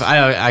don't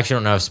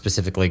know if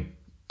specifically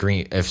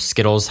green if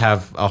Skittles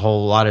have a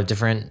whole lot of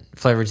different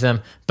flavor to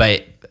them,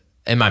 but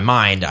in my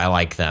mind I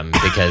like them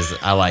because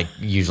I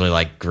usually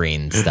like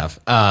green stuff.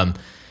 But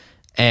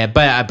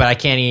I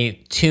can't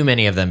eat too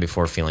many of them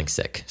before feeling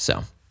sick.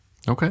 So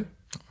Okay.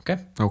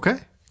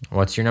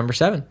 What's your number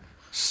 7?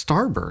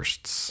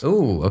 Starbursts.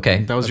 Ooh,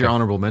 okay. That was your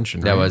honorable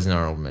mention, right? That was an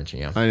honorable mention,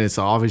 yeah. And it's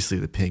obviously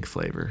the pink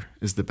flavor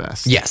is the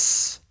best.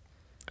 Yes.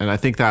 And I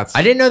think that's.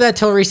 I didn't know that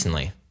till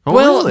recently. Oh,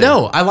 well, really?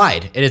 no, I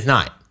lied. It is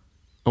not.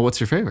 Oh,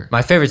 what's your favorite?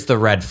 My favorite's the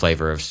red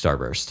flavor of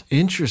Starburst.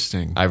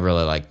 Interesting. I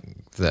really like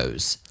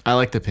those. I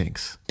like the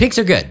pinks. Pinks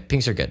are good.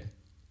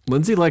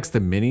 Lindsay likes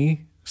the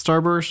mini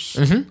Starbursts.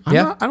 Mm-hmm.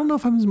 Yeah. I don't know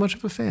if I'm as much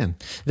of a fan.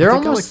 They're I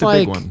think almost I like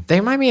the big one. they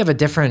remind me of a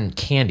different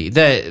candy.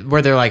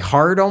 Where they're like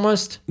hard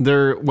almost.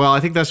 Well, I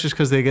think that's just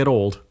because they get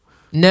old.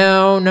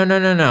 No.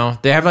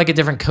 They have like a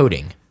different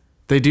coating.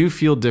 They do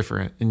feel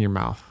different in your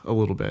mouth a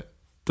little bit.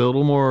 They're a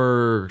little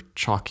more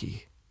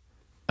chalky.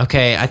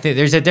 Okay, I think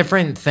there's a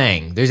different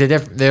thing.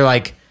 They're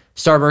like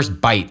Starburst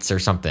bites or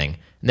something.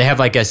 They have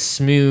like a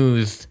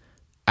smooth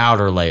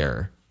outer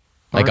layer,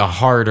 like a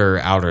harder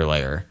outer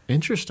layer.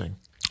 Interesting.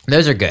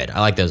 Those are good.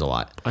 I like those a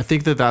lot. I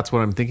think that's what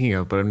I'm thinking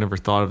of, but I've never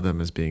thought of them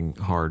as being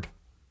hard.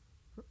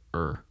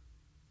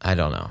 I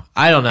don't know.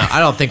 I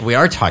don't think we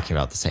are talking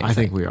about the same thing. I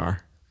think we are.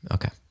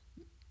 Okay.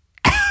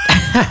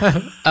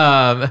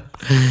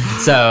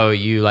 So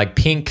you like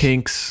pink?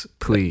 Pinks,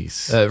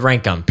 please.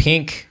 Rank them.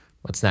 Pink.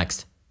 What's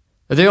next?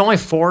 Are there only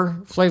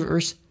 4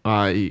 flavors?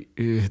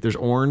 There's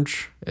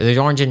orange. There's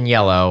orange and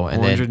yellow,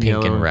 and Orange then and pink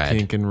yellow, and red.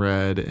 Pink and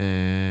red,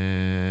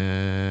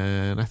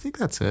 and I think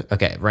that's it.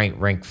 Okay,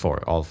 rank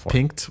 4, all 4.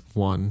 Pinked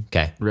 1.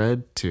 Okay.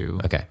 Red 2.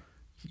 Okay.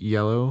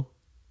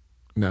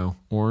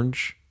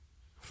 Orange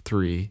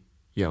 3.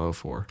 Yellow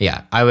 4.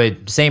 Yeah, I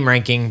would same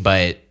ranking,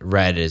 but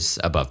red is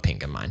above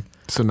pink in mine.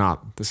 So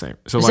not the same.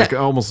 So Is like that-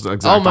 almost the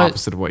exact almost-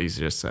 opposite of what you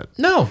just said.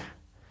 No,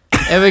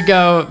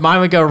 mine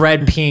would go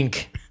red,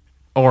 pink,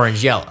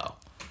 orange, yellow.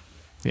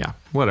 Yeah.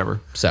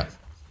 Whatever. So,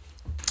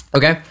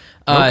 okay.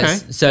 Okay.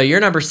 So your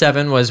number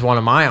 7 was one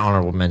of my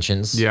honorable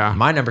mentions. Yeah.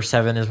 My number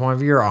 7 is one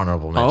of your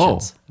honorable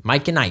mentions.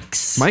 Mike and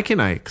Ike's. Mike and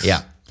Ike's.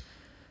 Yeah.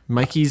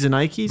 Mikey's and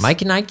Ike's.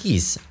 Mike and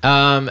Ike's.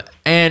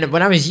 And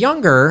when I was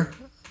younger,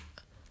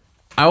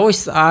 I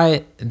always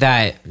thought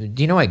that.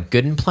 Do you know what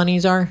Good and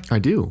Plenty's are? I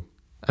do.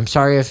 I'm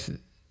sorry if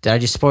did I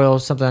just spoil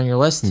something on your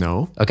list?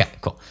 No. Okay,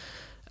 cool.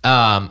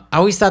 I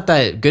always thought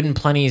that Good and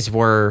Plenty's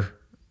were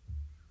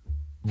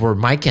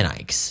Mike and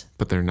Ike's,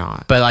 But they're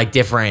not. but like a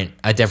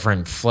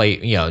different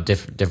flavor,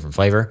 different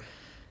flavor.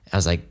 I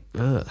was like,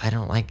 ugh, I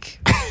don't like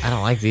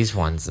these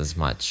ones as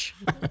much.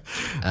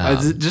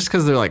 Is it just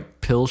because they're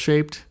like pill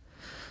shaped?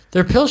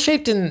 They're pill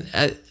shaped and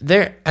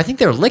I think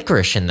they're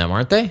licorice in them,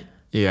 aren't they?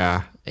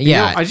 Yeah.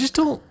 Yeah. I just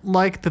don't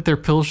like that they're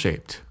pill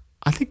shaped.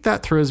 I think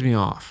that throws me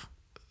off.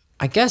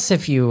 I guess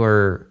if you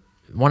were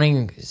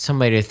wanting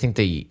somebody to think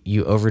that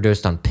you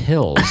overdosed on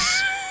pills,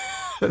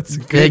 That's a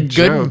the good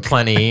Good and joke.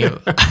 Plenty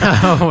would be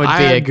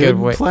I a had good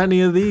way.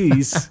 plenty of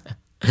these.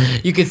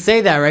 You could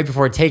say that right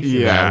before taking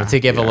them to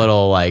give a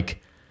little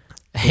like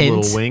hint,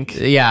 little wink.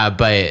 Yeah,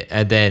 but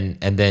and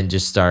then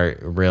just start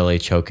really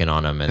choking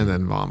on them And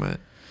then vomit.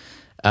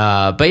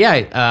 But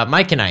yeah,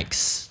 Mike and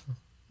Ike's,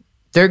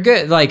 they're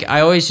good. Like I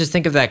always just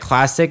think of that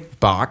classic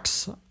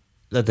box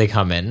that they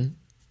come in.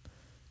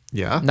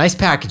 Yeah. Nice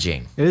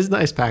packaging. It is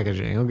nice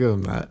packaging. I'll give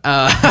them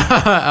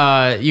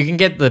that. You can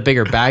get the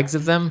bigger bags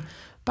of them,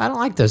 but I don't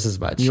like those as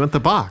much. You want the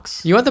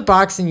box. You want the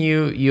box and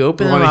you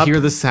open You them want to up. hear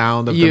the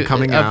sound of them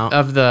coming out.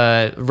 Of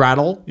the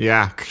rattle,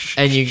 Yeah.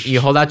 and you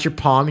hold out your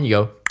palm and you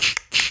go,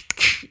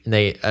 and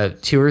they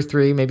 2 or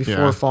 3, maybe 4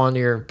 Yeah. fall into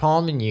your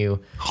palm, and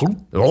you.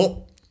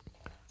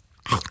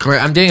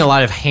 I'm doing a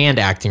lot of hand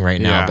acting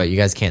right now, Yeah. but you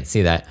guys can't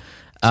see that.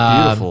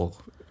 Beautiful.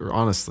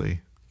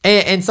 Honestly.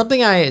 And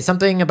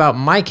something about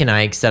Mike and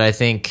Ike's that I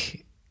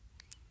think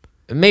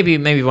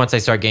maybe once I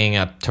start getting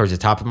up towards the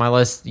top of my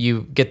list,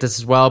 you get this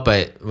as well.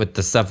 But with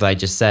the stuff that I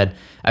just said,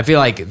 I feel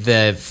like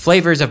the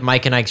flavors of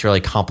Mike and Ike's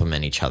really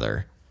complement each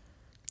other.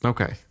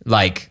 Okay.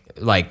 Like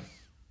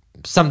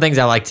some things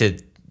I like to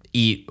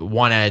eat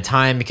one at a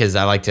time because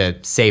I like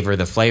to savor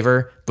the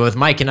flavor. But with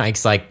Mike and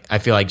Ike's, like I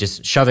feel like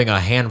just shoving a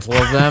handful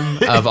of them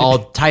of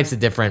all types of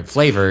different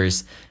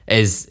flavors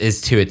is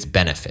to its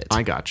benefit.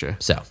 I gotcha.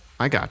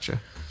 I gotcha.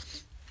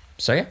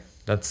 So yeah,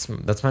 that's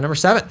my number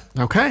 7.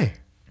 Okay.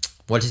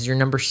 What is your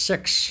number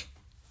 6?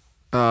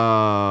 I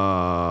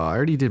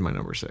already did my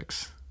number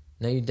 6.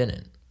 No, you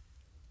didn't.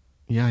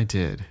 Yeah, I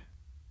did.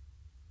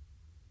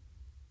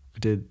 I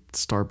did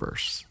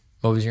Starburst.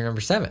 What was your number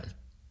 7?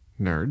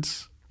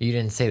 Nerds. You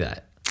didn't say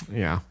that.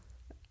 Yeah.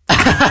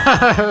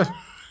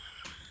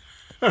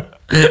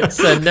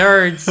 So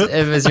Nerds,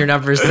 it was your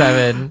number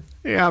 7.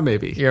 Yeah,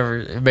 maybe.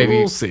 Maybe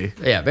We'll see.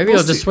 Yeah, maybe We'll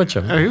you'll just see. switch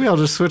them. Maybe I'll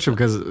just switch them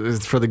because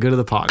it's for the good of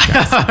the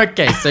podcast.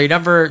 Okay, so your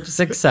number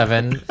 6,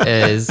 7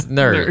 is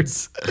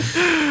Nerds.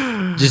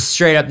 Just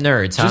straight up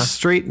nerds, huh? Just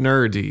straight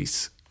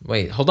nerdies.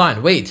 Wait, hold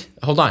on.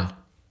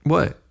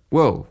 What?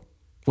 Whoa.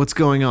 What's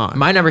going on?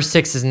 My number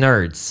 6 is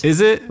Nerds. Is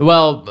it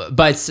Well,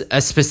 but it's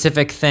a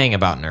specific thing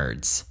about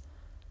Nerds.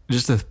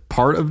 just a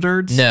part of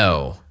nerds?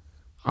 No,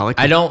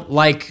 I don't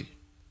like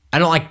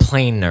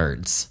plain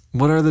nerds.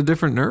 What are the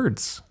different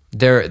nerds?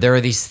 There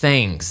are these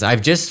things.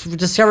 I've just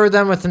discovered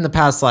them within the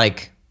past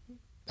like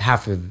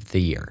half of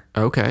the year.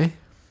 Okay.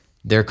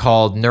 They're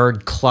called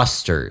nerd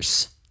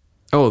clusters.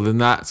 Oh, then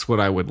that's what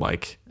I would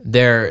like.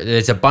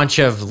 There's a bunch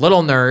of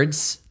little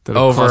nerds That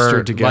are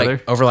clustered together?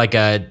 over like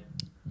a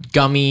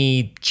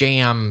gummy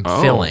jam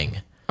filling.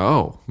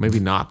 Oh,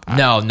 maybe not that.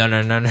 No.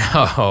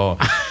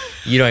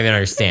 You don't even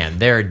understand.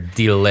 They're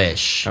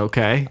delish.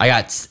 Okay.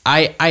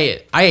 I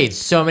ate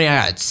so many.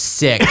 I got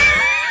sick.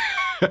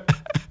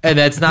 And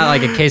that's not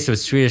like a case with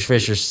Swedish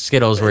Fish or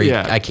Skittles where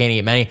I can't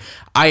eat many.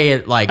 I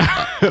ate like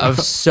of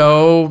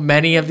so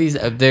many of these.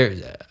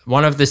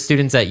 One of the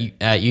students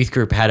at youth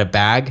group had a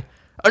bag.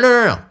 Oh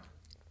no.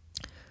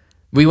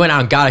 We went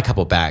out and got a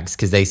couple bags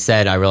because they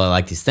said I really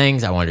like these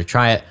things. I wanted to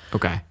try it.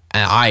 Okay.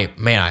 And I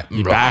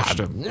bashed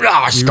them.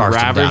 scarfed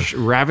them down.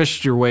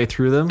 Ravished your way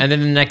through them. And then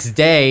the next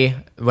day,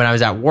 when I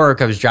was at work,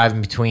 I was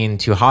driving between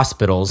 2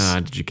 hospitals.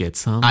 Did you get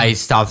some? I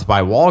stopped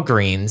by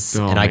Walgreens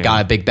and I man.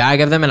 got a big bag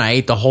of them and I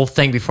ate the whole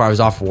thing before I was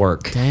off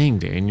work. Dang,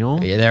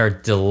 Daniel. Yeah, they're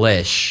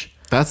delish.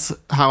 That's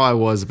how I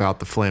was about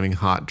the flaming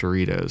hot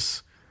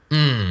Doritos.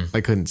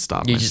 I couldn't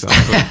stop You just,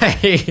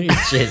 myself. you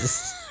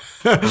just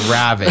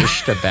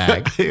ravished a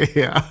bag.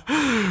 Yeah.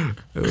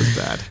 It was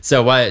bad.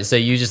 So what? So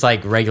you just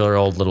like regular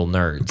old little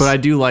nerds, But I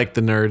do like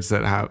the nerds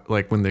that have,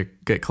 like, when they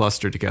get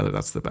clustered together,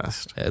 that's the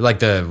best. like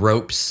the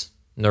ropes,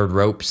 nerd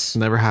ropes.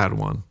 Never had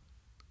one.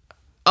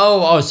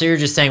 Oh, so you're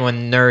just saying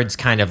when nerds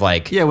kind of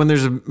like Yeah, when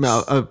there's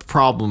a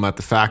problem at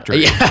the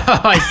factory. Yeah,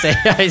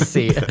 I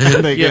see.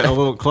 They get a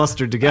little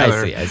clustered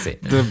together. I see.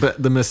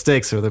 The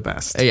mistakes are the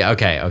best. Yeah,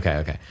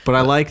 okay. But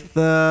I like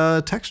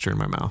the texture in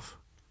my mouth.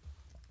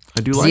 I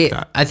do See, like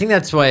that. I think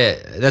that's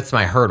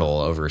my hurdle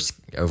over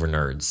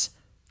nerds.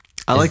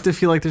 I like to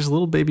feel like there's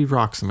little baby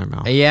rocks in my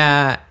mouth.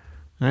 Yeah,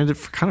 And I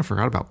kind of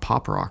forgot about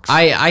Pop Rocks.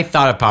 I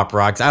thought of Pop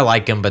Rocks. I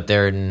like them, but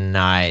they're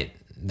not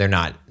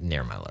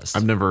near my list.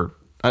 I've never,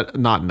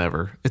 not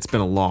never. It's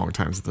been a long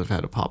time since I've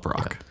had a Pop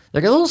Rock.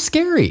 They're a little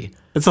scary.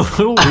 It's a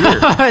little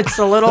weird. It's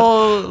a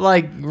little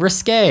like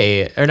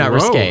risque, or not Whoa,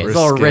 risque. It's a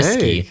little risque.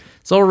 risky.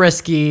 It's a little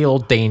risky, a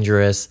little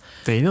dangerous.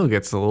 Daniel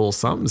gets a little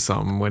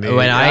something when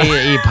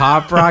I eat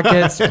Pop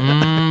Rockets,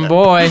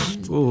 boy.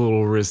 It's a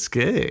little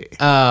risque.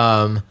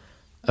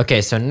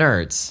 Okay, so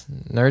nerds.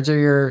 Nerds are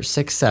your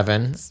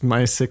 6'7".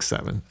 My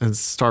 6'7", and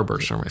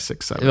Starburst are my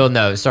 6'7". Well,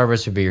 no,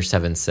 Starburst would be your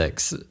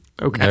 7'6".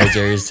 Okay. Nerds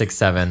are your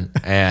 6'7",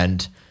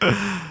 and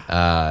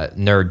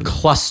nerd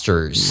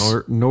clusters.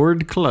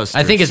 Nerd clusters.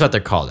 I think is what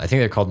they're called. I think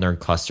they're called nerd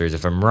clusters.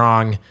 If I'm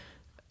wrong,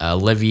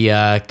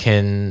 Olivia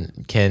can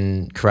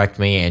correct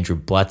me. Andrew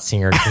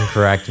Bletzinger can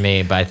correct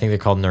me, but I think they're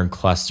called nerd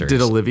clusters.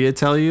 Did Olivia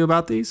tell you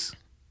about these?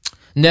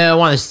 No,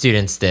 one of the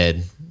students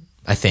did.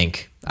 I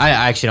think. I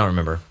actually don't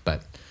remember,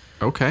 but.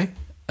 Okay.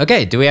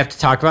 Okay, do we have to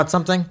talk about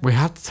something? We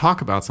have to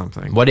talk about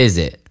something. What is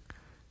it?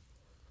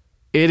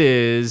 It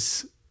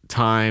is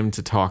time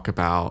to talk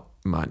about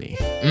money.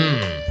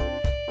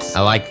 I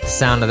like the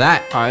sound of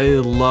that. I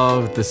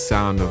love the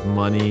sound of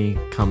money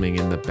coming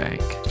in the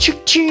bank.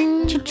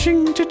 Cha-ching.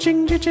 Cha-ching,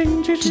 cha-ching,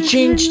 cha-ching, cha-ching,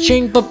 Cha-ching,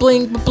 cha-ching,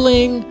 ba-bling,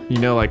 ba-bling. You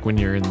know, like when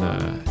you're in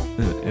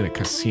a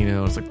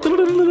casino, it's like...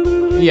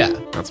 Yeah.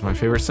 That's my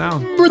favorite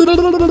sound.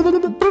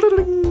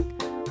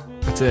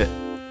 That's it.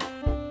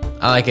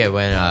 I like it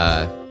when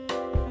I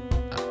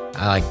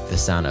like the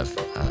sound of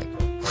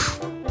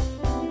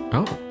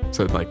Oh,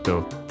 so like the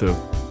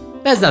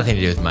That has nothing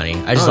to do with money.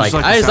 I just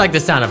like the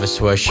sound of a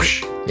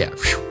swoosh. Yeah.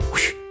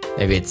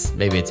 Maybe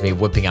it's me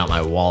whipping out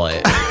my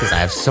wallet because I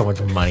have so much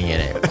money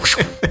in it.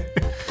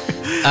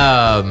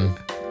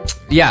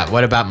 Yeah,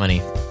 what about money?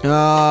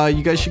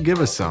 you guys should give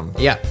us some.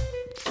 Yeah.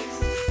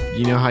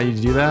 You know how you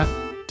do that,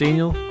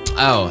 Daniel?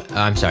 Oh,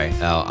 I'm sorry.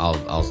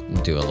 I'll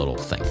do a little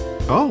thing.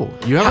 Oh,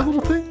 you have a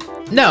little thing?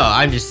 No,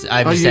 I'm just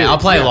saying. I'll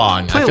play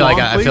along. I feel like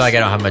I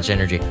don't have much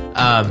energy.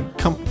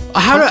 Come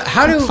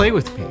play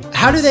with me.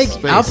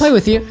 I'll play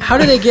with you. How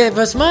do they give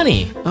us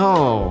money?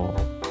 Oh,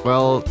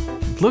 well,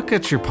 look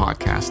at your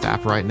podcast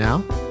app right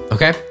now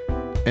Okay.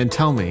 and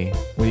tell me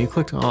when you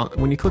click on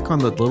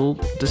the little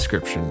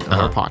description of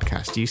our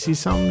podcast, do you see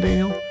something,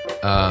 Daniel?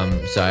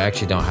 So I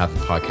actually don't have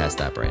the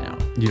podcast app right now.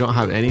 You don't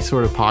have any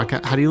sort of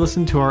podcast. How do you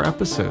listen to our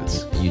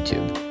episodes?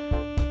 YouTube.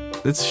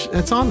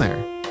 It's on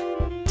there.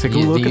 Take a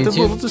look at the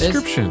little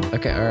description.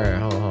 Okay, all right,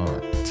 hold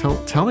on.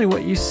 Tell me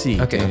what you see,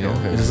 Okay, Daniel.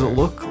 okay. Does it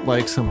look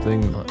like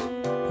something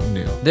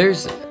new?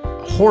 There's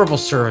horrible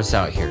service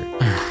out here.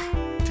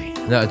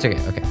 Daniel. No, it's okay.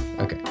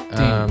 Okay.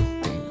 Daniel.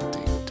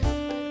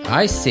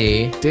 I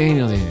see.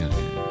 Daniel.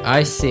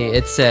 I see.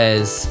 It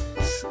says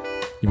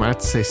You might have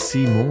to say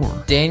see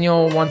more.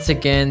 Daniel once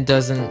again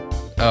doesn't.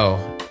 Oh.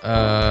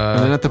 And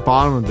then at the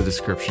bottom of the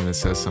description it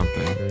says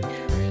something.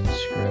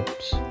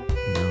 Transcripts.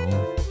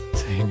 No,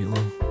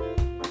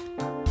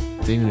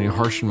 Daniel, you're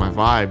harshing my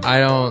vibe. I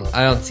don't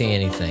see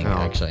anything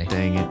actually.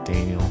 Dang it,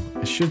 Daniel.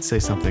 It should say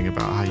something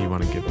about how you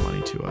want to give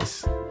money to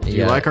us. Do you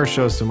Yeah. like our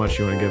show so much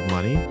you want to give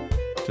money?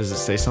 Does it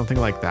say something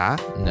like that?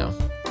 No,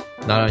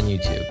 not on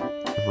YouTube.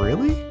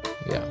 Really?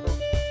 Yeah.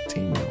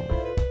 Daniel.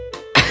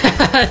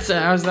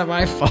 How's that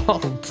my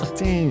fault?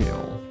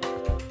 Daniel.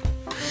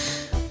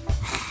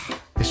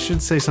 It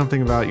should say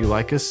something about you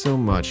like us so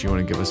much you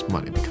want to give us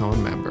money. Become a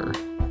member.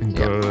 And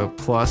go to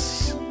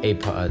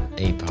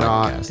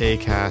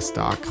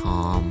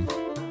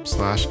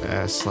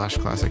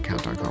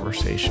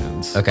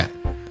plus.acast.com/s/classiccountdownconversations. Okay.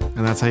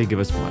 And that's how you give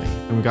us money.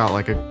 And we got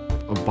like a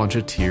bunch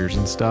of tiers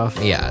and stuff.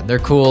 Yeah, they're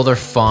cool. They're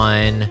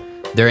fun.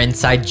 They're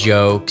inside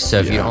jokes. So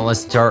if you Yeah. don't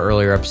listen to our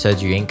earlier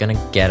episodes, you ain't gonna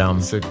get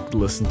them. So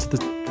listen to the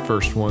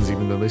first ones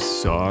even though they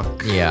suck.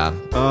 Yeah.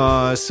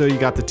 So you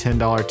got the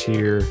 $10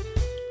 tier.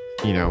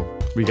 You know,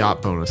 we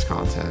got bonus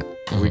content.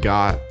 We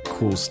got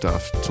cool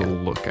stuff to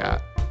look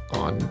at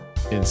on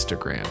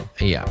Instagram.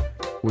 Yeah.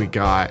 We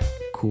got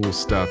cool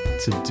stuff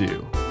to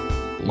do.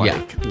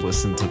 Like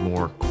listen to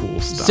more cool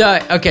stuff.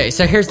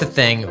 So here's the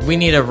thing. We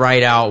need to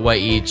write out what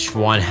each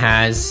one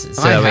has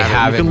so that we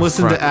have You it can in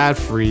listen front. to ad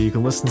free. You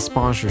can listen to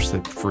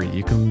sponsorship free.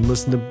 You can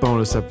listen to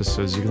bonus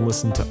episodes. You can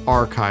listen to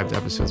archived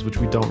episodes, which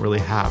we don't really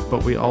have,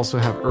 but we also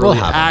have early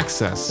have 'em.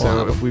 access.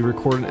 So if we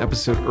record an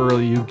episode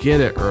early, you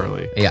get it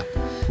early. Yeah.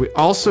 We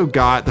also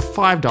got the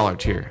 $5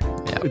 tier,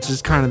 Yeah. which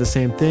is kind of the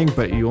same thing,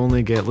 but you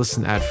only get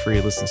listen ad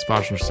free, listen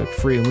sponsorship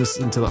free, and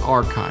listen to the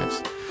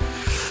archives.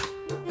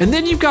 And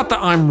then you've got the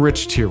I'm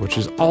Rich tier, which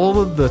is all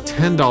of the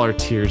 $10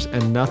 tiers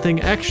and nothing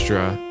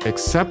extra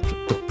except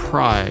the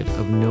pride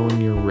of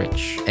knowing you're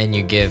rich. And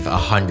you give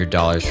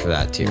 $100 for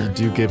that You tier.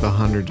 do give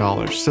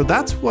 $100. So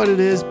that's what it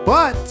is,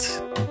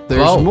 but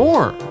there's Whoa.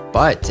 more.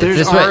 But if There's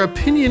this our wa-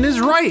 opinion is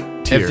right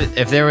tier.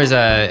 if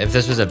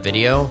this was a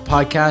video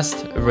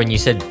podcast, when you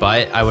said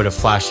butt, I would have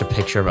flashed a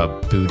picture of a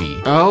booty.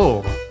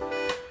 Oh.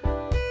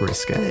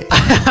 Risque.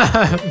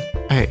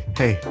 Hey.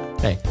 Hey.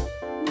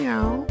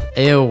 Meow.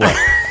 Ew.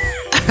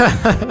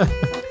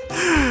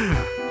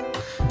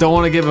 Don't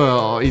want to give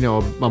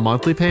a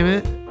monthly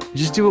payment?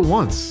 Just do it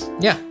once.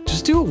 Yeah.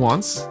 Just do it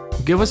once.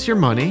 Give us your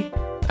money.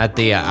 At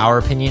the Our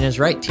Opinion is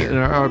Right tier. In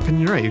our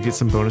opinion, right? You get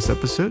some bonus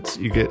episodes.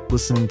 You get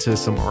listen to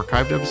some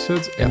archived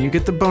episodes, Yep. and you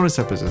get the bonus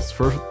episodes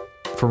for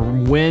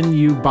when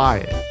you buy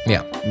it.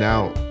 Yeah.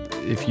 Now,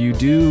 if you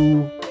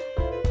do,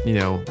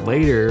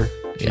 later,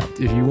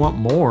 If you want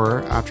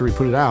more after we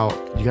put it out,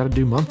 you got to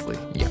do monthly.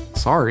 Yeah.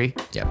 Sorry.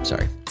 Yep.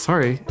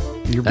 Sorry.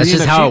 That's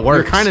just how it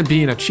works. You're kind of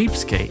being a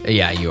cheapskate.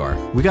 Yeah, you are.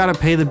 We got to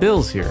pay the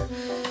bills here.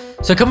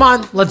 So come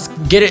on, let's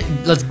get it.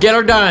 Let's get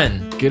her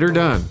done. Get her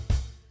done.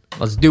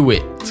 Let's do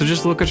it. So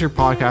just look at your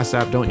podcast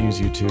app. Don't use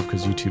YouTube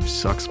because YouTube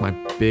sucks my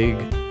big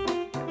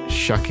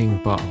shucking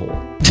butthole.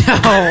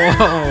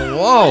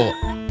 Whoa.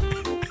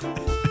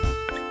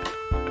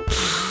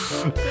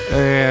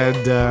 And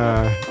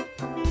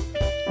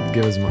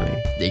give us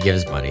money. It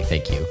gives money.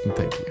 Thank you.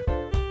 Thank you.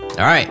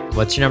 All right.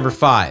 What's your number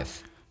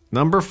 5?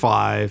 Number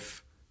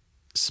 5,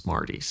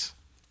 Smarties.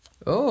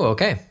 Oh,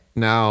 okay.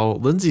 Now,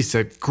 Lindsay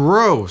said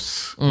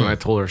gross when I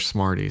told her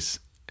Smarties.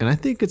 And I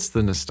think it's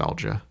the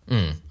nostalgia.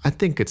 I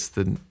think it's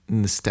the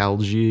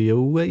nostalgia.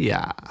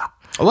 Yeah.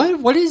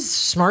 What is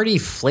Smartie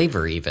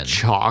flavor even?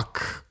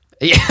 Chalk.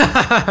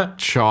 Yeah.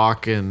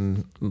 Chalk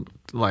and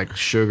like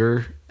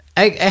sugar.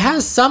 It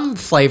has some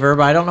flavor,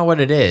 but I don't know what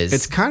it is.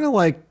 It's kind of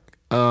like,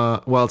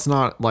 well, it's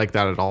not like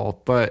that at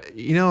all. But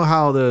you know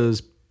how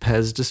those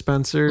Pez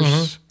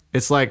dispensers?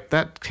 It's like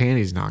that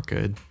candy's not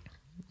good.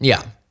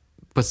 Yeah.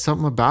 But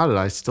something about it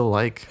I still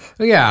like.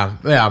 Yeah.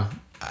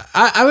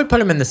 I would put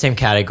them in the same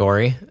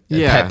category.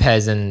 Yeah.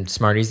 Pez and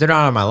Smarties. They're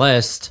not on my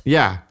list.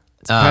 Yeah.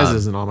 Pez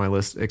isn't on my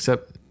list,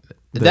 except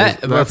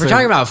If we're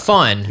talking about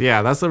fun,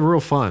 yeah, that's a real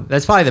fun.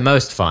 that's probably the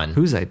most fun.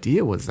 Whose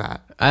idea was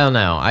that? I don't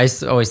know. I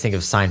always think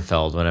of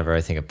Seinfeld whenever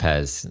I think of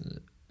Pez.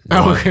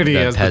 Oh, he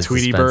has the Pez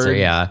Tweety dispenser, Bird.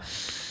 Yeah.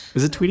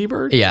 Is it Tweety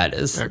Bird? Yeah, it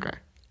is. Okay.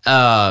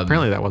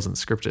 Apparently that wasn't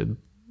scripted.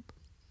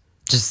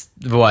 Just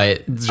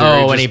what?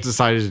 Jerry when just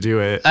decided to do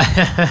it,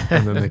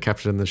 and then they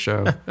kept it in the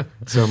show.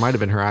 So it might have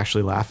been her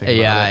actually laughing. About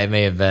Yeah, it. it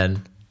may have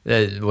been.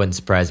 It wouldn't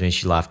surprise me.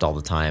 She laughed all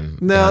the time.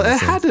 No, behind the it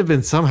scenes. had to have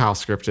been somehow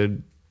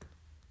scripted.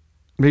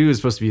 Maybe it was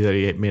supposed to be that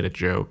he made a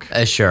joke.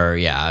 Sure,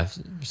 yeah,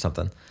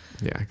 something.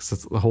 Yeah,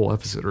 because the whole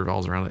episode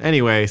revolves around it.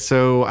 Anyway,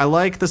 so I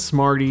like the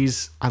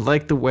Smarties. I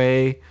like the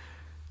way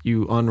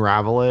you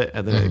unravel it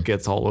and then it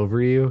gets all over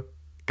you.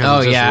 Oh,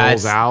 it just yeah.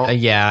 rolls out.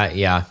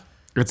 Yeah.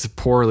 It's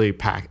poorly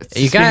packed.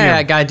 You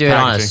gotta do it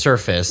on a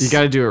surface. You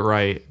gotta do it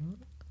right.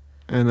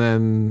 And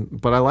then,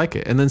 but I like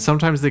it. And then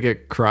sometimes they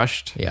get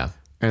crushed. Yeah.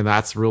 And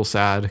that's real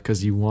sad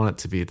because you want it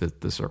to be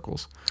the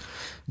circles.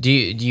 Do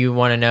you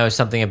want to know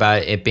something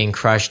about it being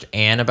crushed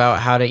and about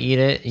how to eat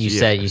it? You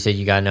said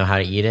you gotta know how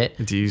to eat it.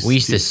 We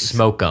used to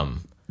smoke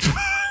them.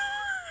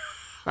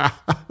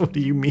 What do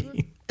you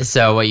mean?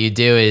 So what you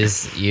do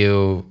is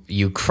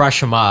you crush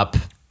them up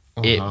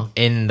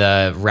in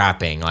the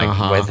wrapping,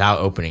 like without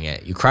opening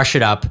it. You crush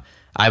it up.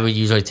 I would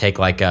usually take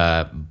like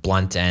a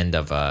blunt end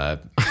of a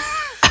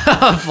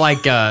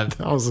That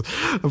was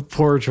a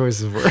poor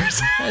choice of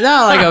words. no,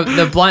 like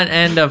the blunt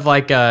end of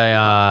like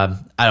I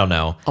don't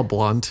know, A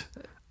blunt.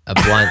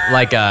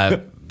 like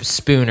a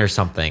spoon or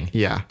something.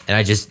 Yeah. And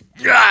I just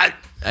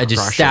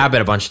Crush stab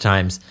it a bunch of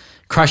times,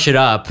 crush it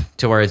up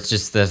to where it's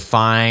just the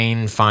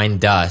fine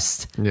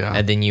dust. Yeah.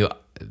 And then you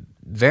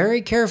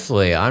very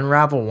carefully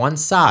unravel one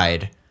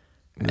side,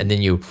 and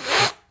then you,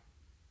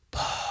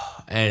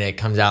 and it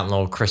comes out in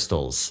little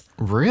crystals.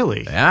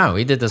 Really? Yeah,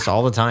 we did this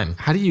all the time.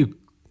 How do you?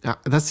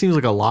 That seems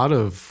like a lot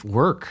of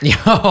work Yeah,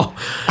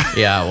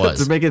 it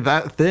was. to make it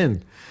that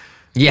thin.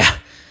 Yeah.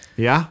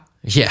 Yeah.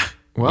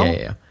 Well,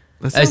 yeah.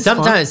 that sounds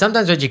fun.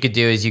 Sometimes what you could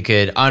do is you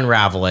could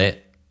unravel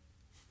it,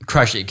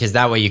 crush it, because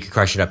that way you could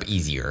crush it up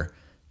easier,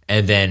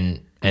 and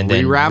then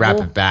Re-ravel? wrap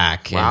it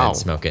back and Wow. then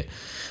smoke it.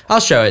 I'll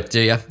show it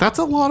to you. That's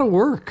a lot of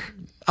work.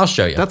 I'll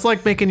show you. That's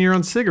like making your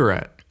own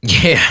cigarette.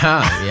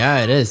 Yeah,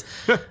 it is.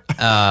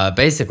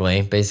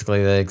 Basically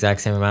the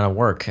exact same amount of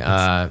work.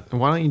 Why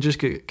don't you just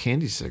get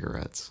candy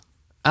cigarettes?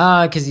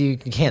 Because you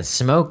can't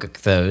smoke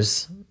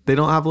those. They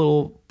don't have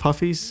little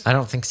puffies. I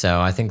don't think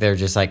so. I think they're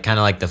just like kind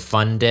of like the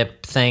fun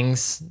dip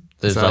things.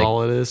 There's that like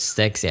all it is?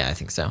 Sticks. Yeah, I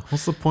think so.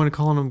 What's the point of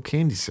calling them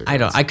candy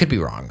cigarettes? I could be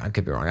wrong.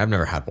 I've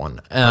never had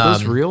one. Are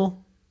those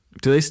real?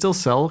 Do they still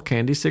sell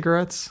candy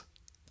cigarettes?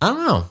 I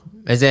don't know.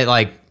 Is it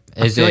like?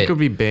 I feel like it would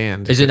be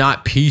banned. Is it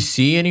not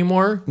PC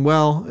anymore?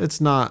 Well,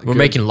 it's not. We're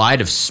making light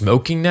of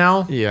smoking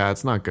now. Yeah,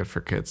 it's not good for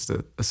kids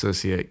to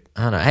associate.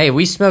 I don't know. Hey,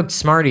 we smoked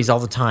Smarties all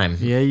the time,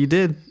 Yeah, you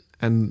did.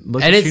 And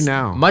look and at it's you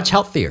now. much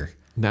healthier.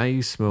 Now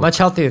you smoke Much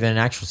healthier than an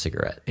actual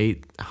cigarette.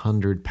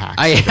 800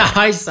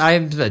 packs.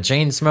 I'm a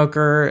chain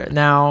smoker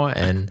now,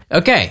 and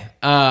okay,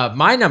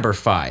 my number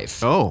 5.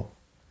 Oh.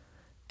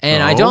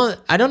 And Oh.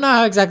 I don't know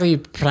how exactly you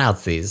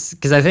pronounce these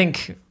because I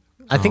think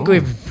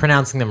we've been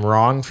pronouncing them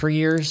wrong for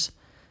years.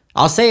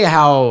 I'll say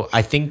how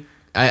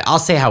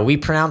we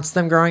pronounced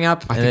them growing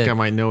up. I think I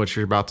might know what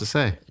you're about to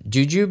say.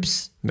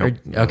 Jujubes. Nope.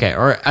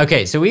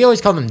 Okay. So we always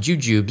call them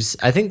jujubes.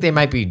 I think they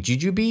might be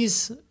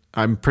jujubes.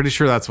 I'm pretty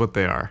sure that's what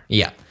they are.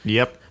 Yeah.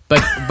 Yep.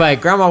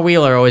 But Grandma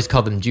Wheeler always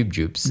called them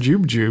jujubes.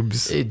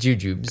 Jubes.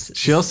 Jujubes.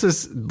 She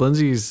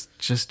Lindsay's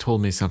just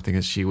told me something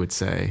that she would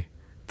say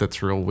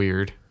that's real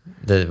weird.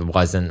 That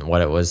wasn't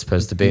what it was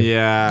supposed to be.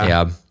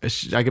 Yeah.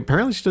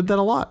 Apparently she did that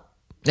a lot.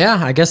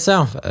 Yeah, I guess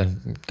so.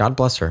 God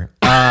bless her.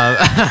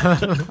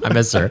 I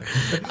miss her.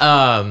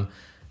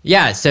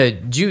 Yeah, so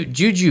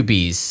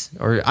jujubes,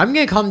 or I'm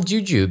gonna call them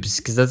jujubes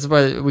because that's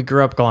what we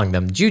grew up calling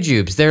them.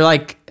 Jujubes. They're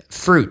like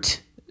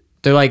fruit.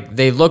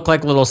 They look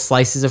like little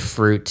slices of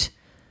fruit,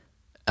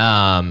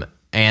 and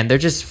they're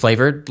just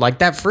flavored like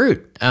that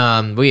fruit.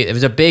 It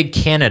was a big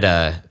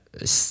Canada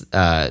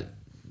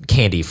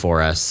candy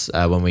for us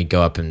when we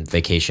go up and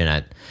vacation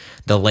at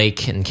the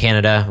lake in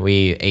Canada.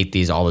 We ate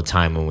these all the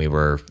time when we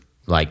were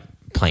like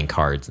playing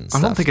cards and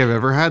stuff. I don't think I've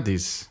ever had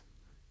these.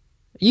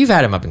 You've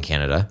had them up in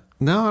Canada.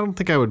 No, I don't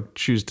think I would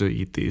choose to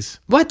eat these.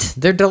 What?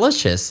 They're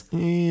delicious.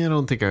 I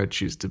don't think I would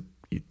choose to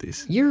eat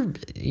these. You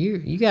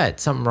got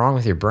something wrong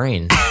with your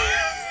brain.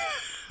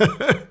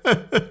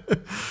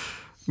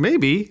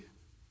 Maybe.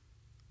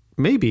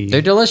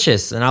 They're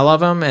delicious, and I love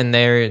them, and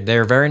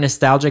they're very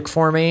nostalgic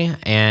for me,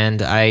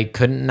 and I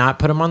couldn't not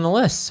put them on the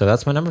list, so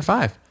that's my number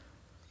 5.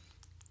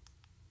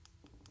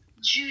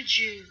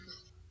 Jujube.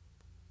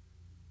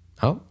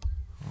 Oh,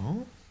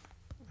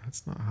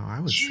 That's not how I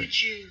would say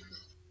it.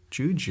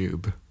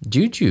 Jujube.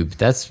 Jujube.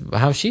 That's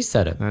how she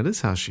said it. That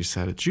is how she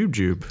said it.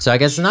 Jujube. So I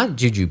guess it's not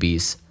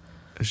jujubes.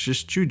 It's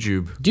just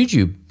jujube.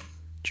 Jujube.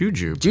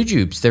 Jujube.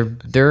 Jujubes.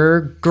 They're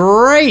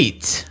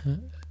great.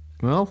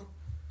 Well,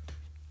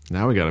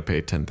 now we got to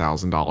pay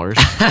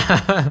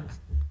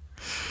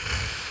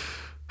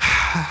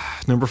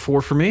 $10,000. Number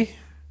 4 for me.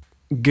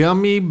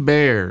 Gummy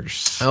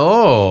bears.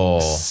 Oh.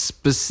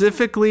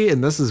 Specifically,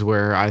 and this is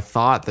where I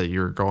thought that you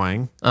were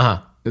going,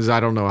 is I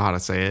don't know how to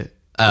say it.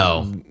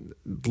 Oh.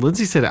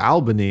 Lindsay said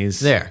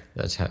Albanese. There.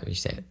 That's how you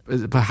say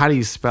it. But how do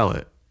you spell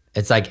it?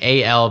 It's like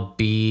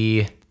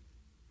Albanese.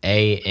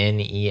 Yeah.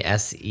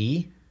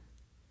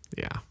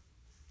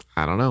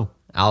 I don't know.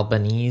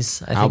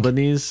 Albanese, I think.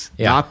 Albanese?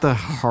 Yeah. Not the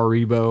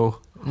Haribo.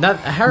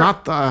 Not the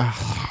Haribo.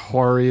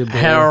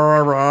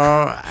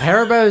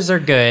 Haribos are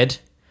good,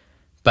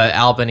 but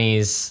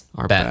Albanese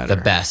Are the better.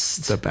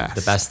 best. The best.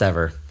 The best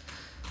ever.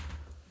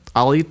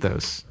 I'll eat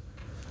those.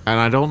 And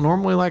I don't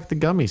normally like the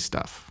gummy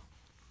stuff.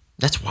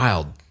 That's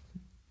wild.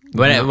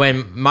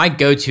 When my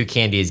go-to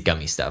candy is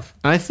gummy stuff.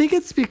 And I think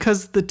it's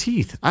because of the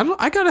teeth.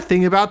 I got a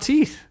thing about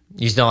teeth.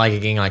 You just don't like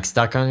it getting like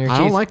stuck on your teeth? I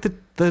don't like the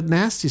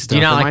nasty stuff. Do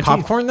you not in like my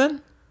teeth. popcorn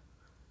then?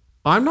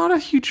 I'm not a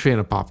huge fan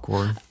of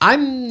popcorn.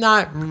 I'm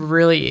not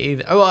really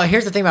either. Oh, well,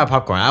 here's the thing about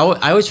popcorn. I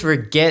always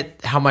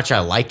forget how much I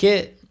like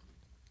it.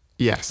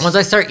 Yes. Once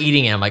I start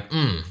eating it, I'm like,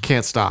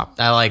 Can't stop.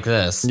 I like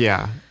this.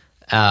 Yeah.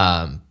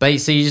 But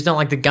so you just don't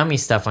like the gummy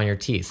stuff on your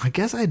teeth. I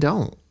guess I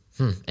don't.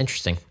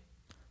 Interesting.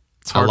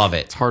 It's hard, I love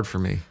it. It's hard for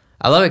me.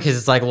 I love it because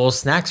it's like little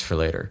snacks for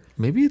later.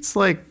 Maybe it's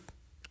like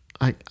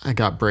I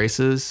got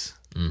braces,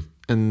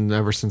 and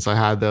ever since I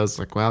had those,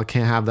 like, well, I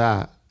can't have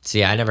that.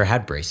 See, I never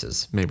had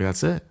braces. Maybe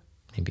that's it.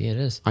 Maybe it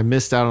is. I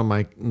missed out on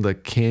the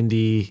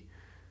candy,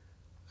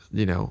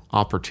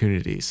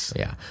 opportunities.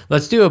 Yeah.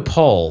 Let's do a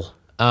poll.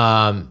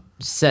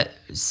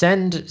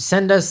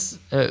 Send us.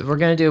 We're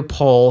gonna do a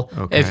poll.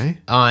 Okay.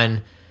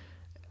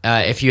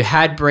 If you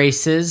had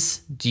braces,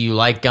 do you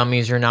like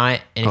gummies or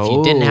not? And if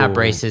you didn't have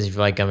braces, if you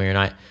like gummy or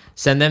not,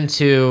 send them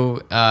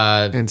to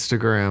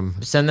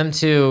Instagram. Send them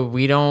to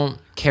we don't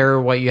care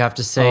what you have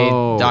to say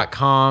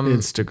 .com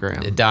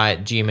Instagram.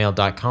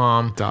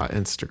 .gmail.com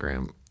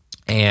Instagram.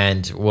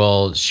 and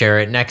we'll share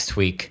it next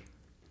week.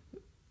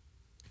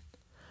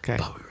 Okay.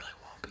 But we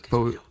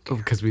really won't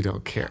Because we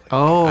don't care.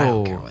 I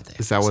don't care what they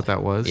Is that what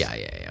that was?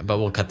 Yeah. But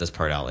we'll cut this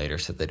part out later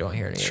so they don't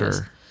hear any of this.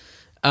 Sure.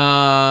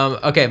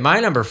 Okay, my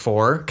number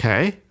 4,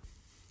 Okay.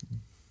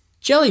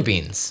 jelly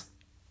beans.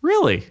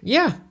 Really?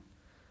 Yeah,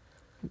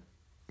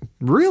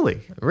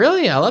 Really?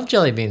 really, I love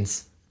jelly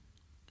beans.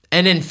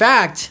 And in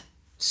fact,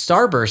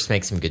 Starburst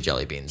makes some good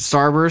jelly beans.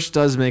 Starburst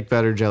does make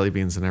better jelly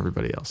beans than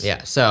everybody else.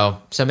 Yeah,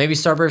 so maybe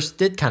Starburst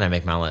did kind of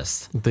make my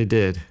list, They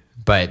did.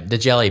 but the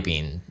jelly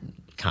bean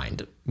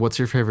kind. What's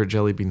your favorite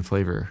jelly bean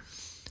flavor?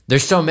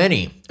 There's so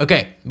many.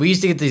 Okay, we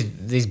used to get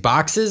these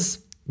boxes.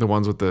 The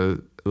ones with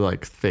the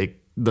fake,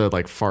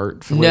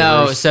 fart flavors?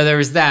 No, so there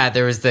was that.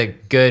 There was the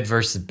good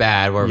versus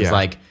bad, where it was Yeah.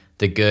 like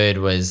the good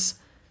was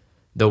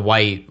the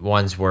white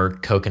ones were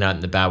coconut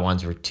and the bad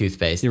ones were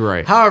toothpaste. You're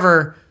right.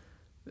 However,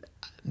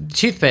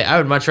 toothpaste, I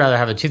would much rather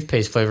have a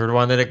toothpaste flavored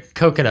one than a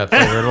coconut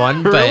flavored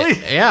one. Really?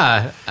 But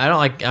yeah, I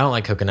don't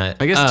like coconut.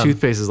 I guess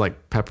toothpaste is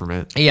like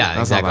peppermint. Yeah,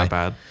 That's exactly. not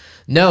that bad.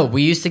 No,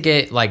 we used to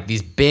get like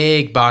these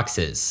big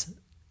boxes,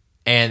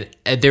 and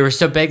they were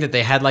so big that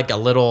they had like a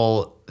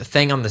little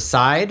thing on the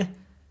side,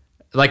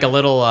 like a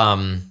little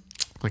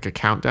Like a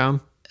countdown?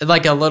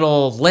 like a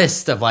little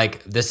list of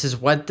like, this is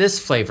what this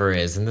flavor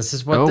is and this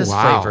is what this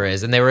wow. flavor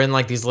is, and they were in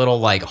like these little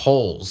like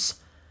holes,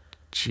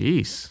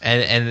 Jeez.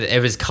 and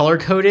it was color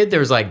coded. There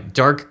was like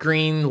dark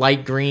green,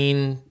 light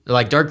green,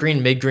 like dark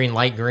green, mid green,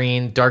 light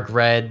green, dark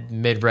red,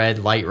 mid red,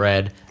 light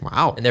red,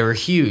 Wow. and they were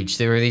huge.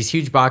 They were these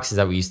huge boxes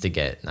that we used to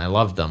get, and I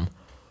loved them.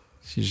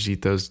 You just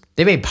eat those.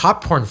 They made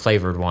popcorn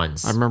flavored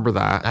ones. I remember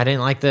that. I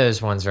didn't like those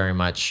ones very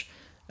much,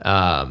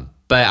 but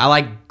I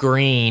like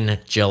green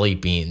jelly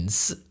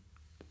beans.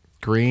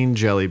 Green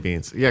jelly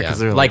beans. Yeah, because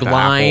they're like the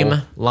lime,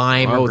 apple.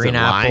 lime Oh, or is green it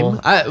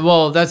apple. lime?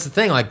 Well, that's the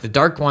thing. Like the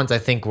dark ones, I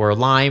think were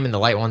lime, and the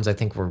light ones, I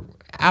think were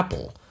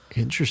apple.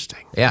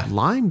 Interesting. Yeah.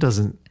 Lime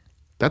doesn't.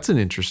 That's an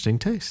interesting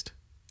taste.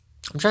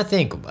 I'm trying to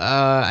think.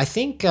 I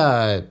think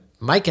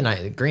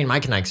green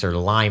Mike and Ike's are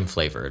lime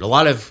flavored. A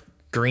lot of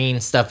green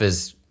stuff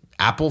is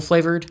apple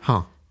flavored.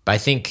 Huh. But I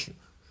think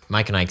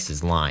Mike and Ike's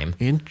is lime.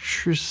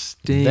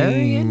 Interesting.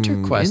 Very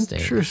interesting.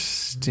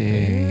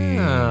 Interesting.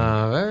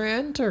 Very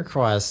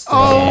interesting.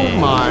 Oh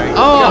my.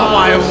 Oh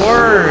my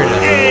word.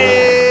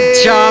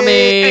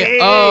 Tommy.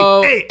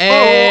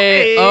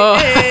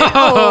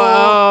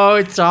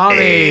 Tommy.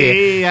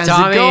 Hey, how's it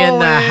Tommy in the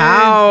going?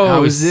 house.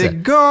 How's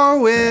it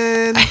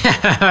going?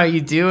 How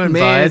you doing,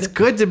 Man, bud? it's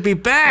good to be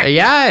back.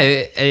 Yeah,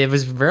 it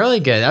was really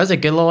good. That was a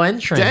good little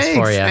entrance Thanks.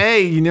 for you.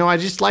 Hey, I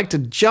just like to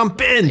jump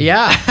in.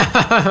 Yeah.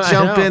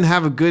 Jump in,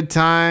 have a good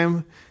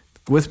time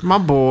with my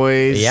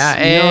boys.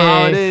 Yeah. You know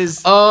how it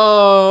is.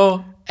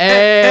 Oh,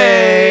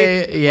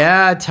 hey.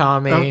 Yeah,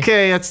 Tommy.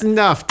 Okay, that's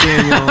enough,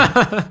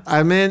 Daniel.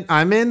 I'm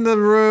in the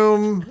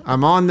room.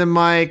 I'm on the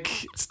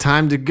mic. It's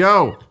time to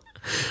go.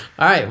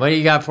 All right. What do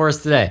you got for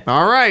us today?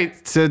 All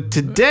right. So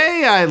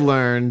today I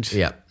learned.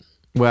 Yep.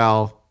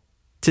 Well,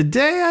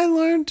 today I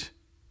learned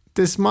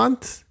this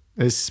month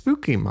is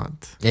spooky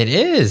month. It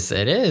is.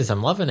 It is.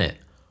 I'm loving it.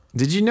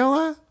 Did you know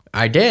that?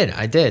 I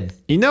did.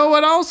 You know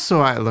what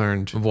also I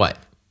learned? What?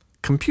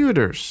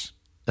 Computers.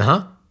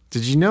 Uh-huh.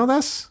 Did you know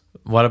this?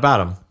 What about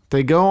them?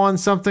 They go on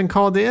something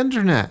called the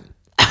internet.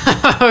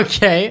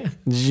 Okay.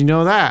 Did you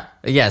know that?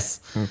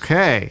 Yes.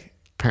 Okay.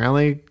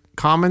 Apparently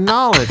common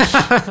knowledge.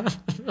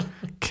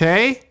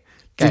 Okay.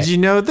 Did you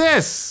know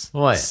this?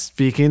 What?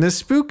 Speaking of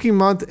spooky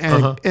month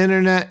and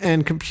internet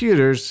and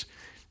computers,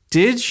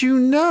 did you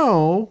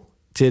know?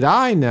 Did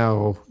I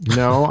know?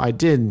 No, I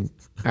didn't.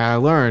 I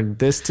learned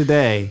this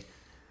today.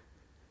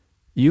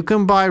 You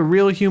can buy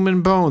real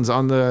human bones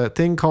on the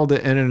thing called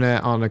the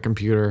internet on a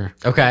computer.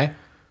 Okay.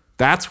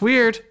 That's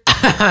weird.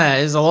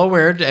 It's a little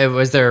weird.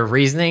 Was there a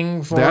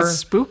reasoning for That's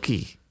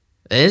spooky.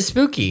 It is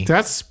spooky.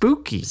 That's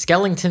spooky.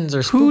 Skeletons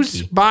are spooky.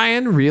 Who's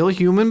buying real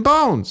human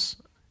bones?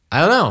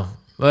 I don't know.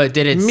 But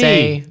did it Me.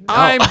 say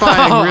I'm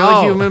buying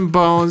real human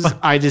bones.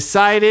 I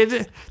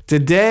decided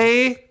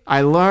today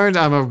I learned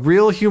I'm a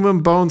real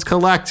human bones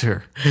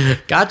collector.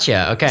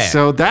 Gotcha. Okay.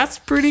 So that's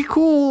pretty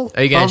cool.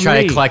 Are you going of to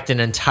try me. to collect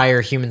an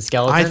entire human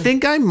skeleton? I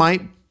think I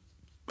might.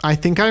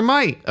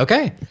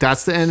 Okay.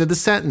 That's the end of the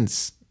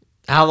sentence.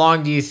 How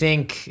long do you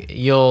think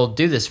you'll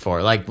do this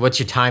for? Like, what's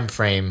your time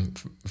frame?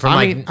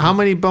 From How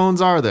many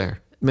bones are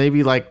there?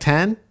 Maybe like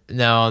 10?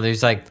 No,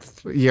 there's like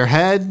Your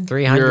head,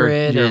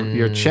 300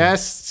 your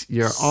chest,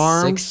 your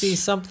arms, 60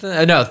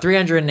 something. No,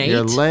 308.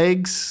 your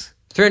legs.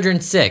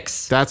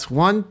 306. That's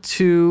 1,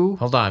 2,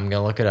 Hold on, I'm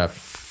going to look it up.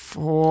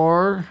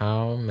 4,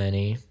 How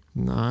many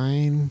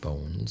 9,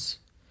 bones?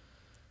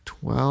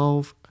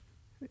 12,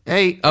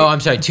 8. Oh, I'm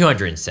sorry,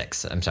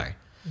 206. I'm sorry.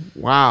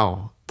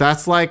 Wow.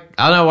 That's like,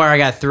 I don't know where I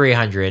got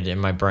 300 in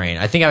my brain.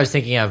 I think I was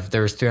thinking of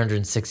there was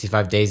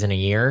 365 days in a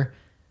year.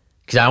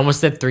 Because I almost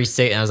said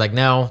 360, and I was like,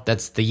 no,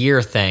 that's the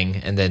year thing.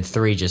 And then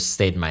 3 just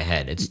stayed in my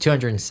head. It's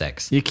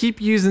 206. you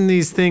keep using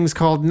these things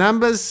called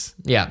numbers.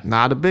 Yeah.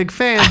 Not a big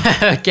fan.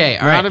 Okay,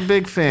 all right. Not a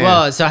big fan.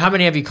 Well, so how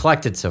many have you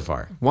collected so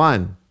far?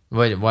 1.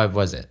 What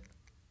was it?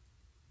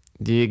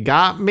 You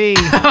got me.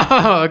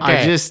 Oh,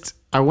 okay.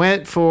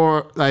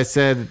 I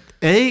said,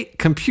 hey,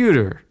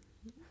 computer.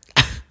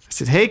 I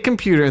said, hey,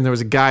 computer. And there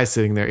was a guy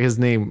sitting there. His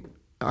name,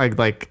 I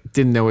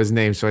didn't know his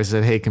name. So I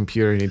said, hey,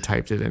 computer. And he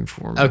typed it in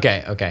for me.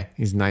 Okay.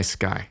 He's a nice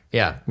guy.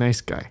 Yeah.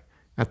 Nice guy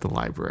at the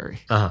library.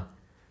 Uh-huh.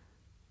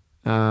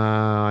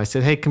 I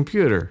said, hey,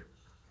 computer,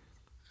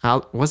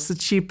 what's the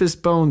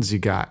cheapest bones you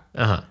got?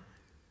 Uh-huh.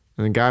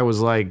 And the guy was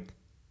like,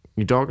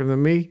 you talking to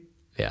me?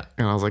 Yeah.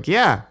 And I was like,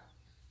 yeah,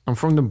 I'm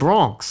from the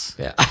Bronx.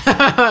 Yeah.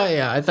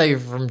 Yeah, I thought you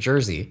were from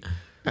Jersey.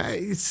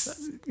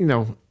 It's,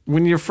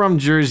 when you're from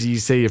Jersey, you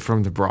say you're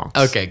from the Bronx.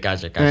 Okay,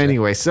 gotcha.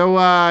 Anyway, so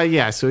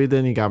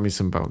then he got me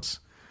some bones.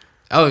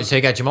 Oh, so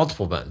he got you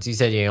multiple bones. You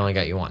said he only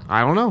got you one.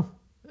 I don't know.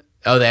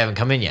 Oh, they haven't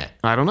come in yet.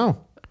 I don't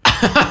know.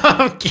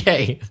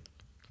 Okay.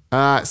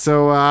 That's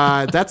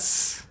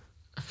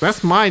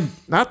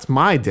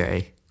my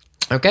day.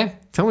 Okay.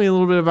 Tell me a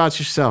little bit about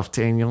yourself,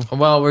 Daniel.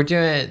 Well, we're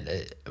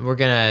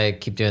gonna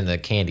keep doing the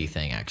candy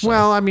thing, actually.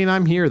 Well, I mean,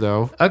 I'm here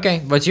though. Okay.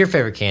 What's your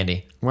favorite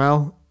candy?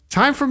 Well,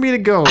 time for me to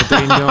go,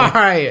 Daniel. All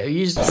right.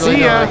 You just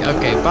See ya.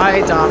 Okay.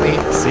 Bye, Tommy.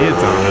 See you,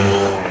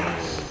 Tommy.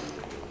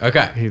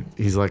 Okay.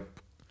 He's like,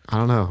 I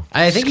don't know.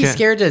 I think he's Just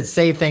scared to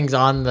say things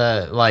on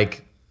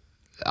the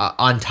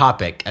on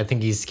topic. I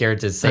think he's scared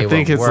to say I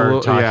think what it's we're a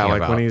little, talking yeah, like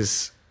about. when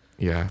he's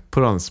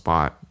put on the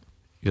spot.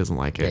 He doesn't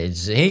like it.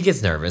 He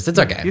gets nervous. It's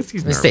okay. He's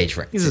He's nervous. stage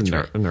fright. He's Stage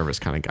a fright. nervous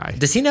kind of guy.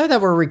 Does he know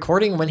that we're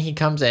recording when he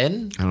comes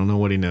in? I don't know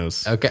what he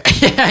knows. Okay.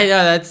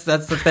 Yeah, that's the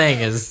thing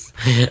is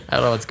I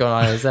don't know what's going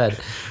on in his head.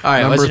 All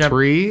right. Number what's your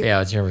 3? Yeah,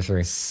 what's your number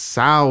 3?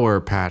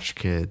 Sour Patch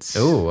Kids.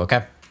 Ooh,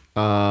 okay.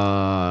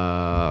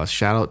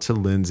 Shout out to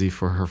Lindsay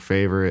for her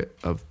favorite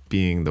of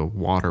being the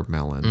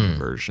watermelon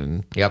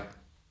version. Yep.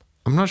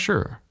 I'm not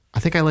sure.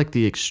 I think I like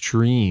the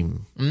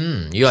extreme.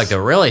 You like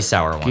the really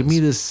sour ones. Give me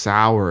the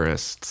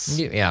sourists.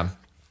 Yeah.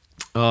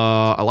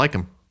 I like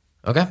them.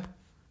 Okay.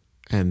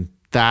 And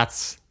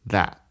That's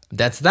that.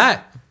 That's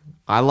that.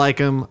 I like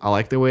them. I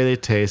like the way they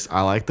taste.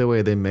 I like the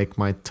way they make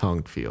my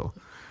tongue feel.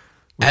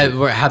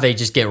 How they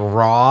just get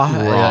raw,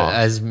 Raw.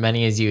 as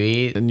many as you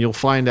eat. And you'll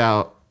find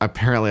out,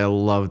 apparently I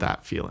love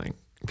that feeling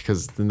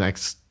because the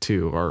next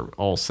two are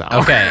all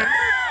sour. Okay.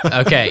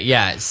 Okay.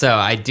 Yeah. So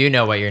I do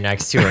know what your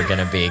next two are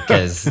going to be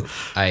because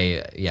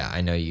I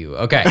know you.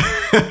 Okay.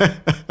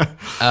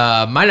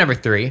 My number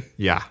 3,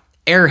 Yeah.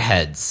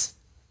 Airheads.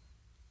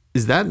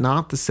 Is that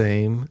not the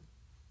same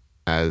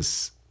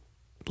as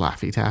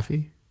Laffy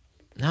Taffy?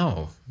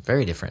 No,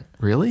 very different.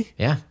 Really?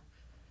 Yeah.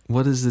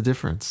 What is the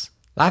difference?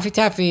 Laffy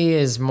Taffy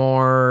is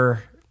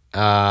more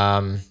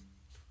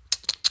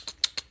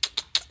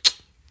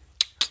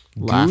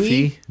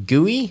Laffy.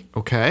 gooey.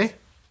 Okay.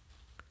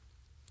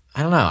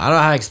 I don't know. I don't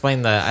know how to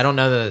explain I don't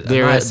know I'm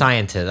They're- not a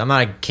scientist. I'm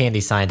not a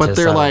candy scientist. But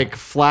they're so- like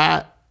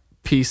flat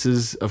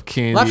pieces of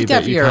candy Laffy that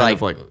Taffy you are kind like,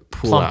 of like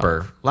pull out.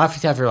 plumper.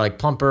 Laffy Taffy are like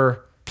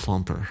plumper.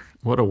 Plumper.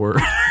 What a word.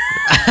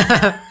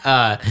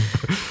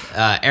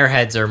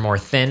 Airheads are more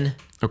thin.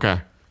 Okay.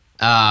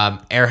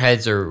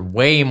 Airheads are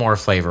way more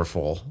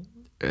flavorful.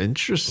 Like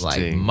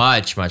Interesting.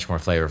 much more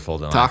flavorful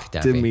than Laffy Talk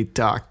Taffy. to me,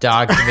 talk.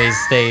 Talk to me,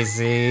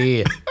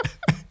 Stacy.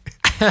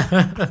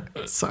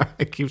 Sorry,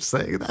 I keep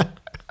saying that.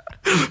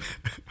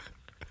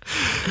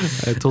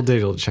 I told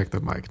Daniel to check the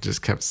mic.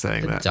 Just kept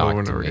saying that over Talk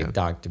and to over me. again.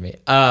 Talk to me.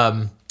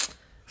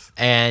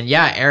 And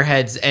yeah,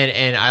 Airheads,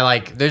 and I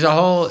like. There's a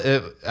whole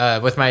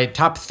with my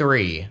top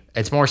 3.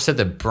 It's more so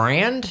the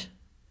brand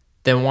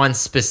than one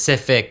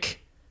specific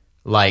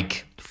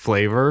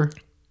Flavor.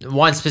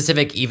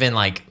 even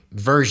like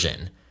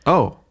version.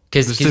 Oh,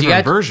 Because there's you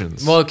different got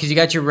versions. Well, because you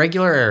got your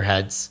regular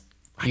Airheads.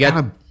 You got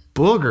a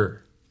booger.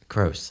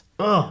 gross.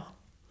 Oh,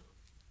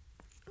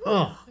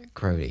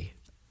 Grody.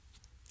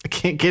 I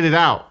can't get it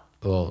out.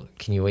 Well,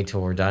 can you wait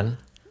till we're done?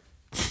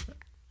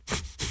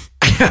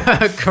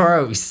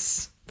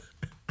 Gross.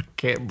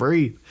 Can't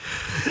breathe.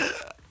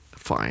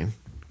 Fine.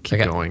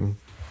 Keep Okay. going.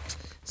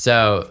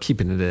 So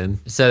Keeping it in.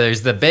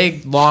 there's the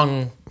big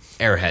long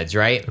Airheads,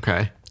 right?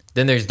 Okay.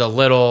 Then there's the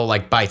little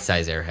like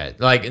bite-size Airhead.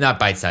 Like not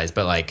bite-size,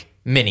 but like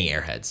mini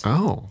Airheads.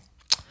 Oh.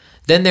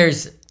 Then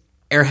there's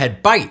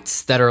Airhead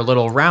Bites that are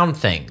little round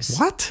things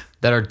What?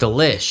 that are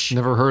delish.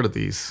 Never heard of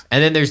these.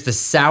 And then there's the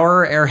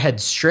sour Airhead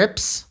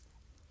strips.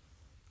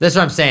 That's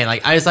what I'm saying.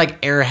 Like I just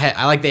like Airhead.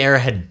 I like the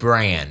Airhead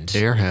brand.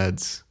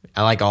 Airheads.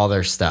 I like all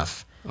their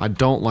stuff. I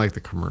don't like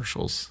the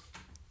commercials.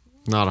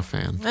 Not a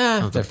fan of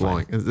the they're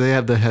fine. blowing. They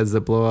have the heads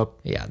that blow up.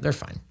 Yeah, they're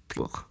fine.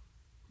 Ugh.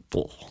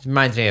 Ugh.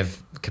 Reminds me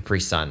of Capri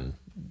Sun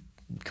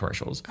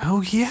commercials.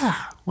 Oh yeah.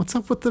 What's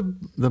up with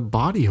the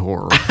body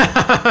horror?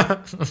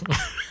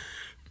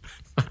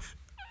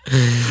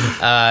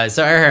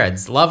 So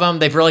Airheads, love them.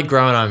 They've really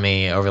grown on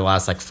me over the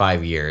last like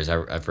 5 years.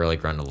 I've really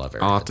grown to love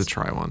Airheads. I'll have to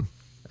try one.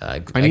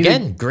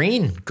 Again, need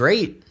green,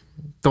 great.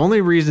 The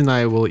only reason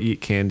I will eat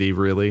candy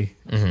really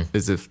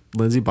is if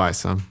Lindsay buys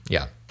some.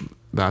 Yeah.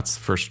 That's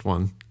the first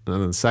one. And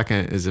then the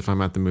second is if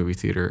I'm at the movie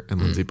theater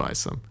and Lindsay buys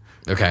some.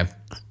 Okay.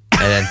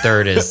 And then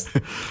third is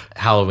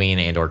Halloween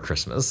and or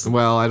Christmas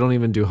Well, I don't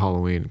even do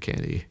Halloween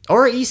candy.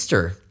 or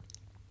Easter.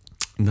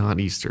 Not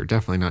Easter.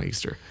 Definitely not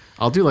Easter.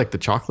 I'll do like the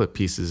chocolate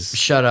pieces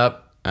Shut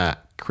up.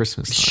 at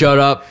Christmas time. Shut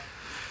up.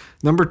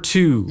 Number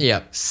 2.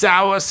 Yep.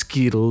 Sour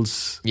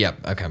Skittles.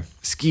 Yep. Okay.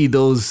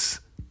 Skittles.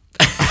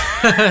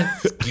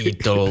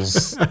 Skittles.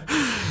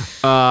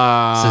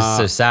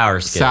 So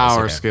sour Skittles.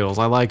 Sour okay. Skittles.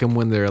 I like them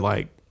when they're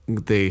like,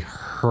 they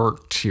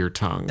hurt your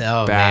tongue.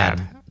 Oh, Bad.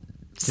 man.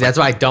 See, that's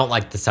why I don't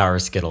like the sour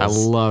Skittles. I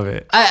love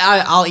it.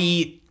 I'll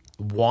eat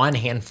one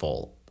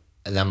handful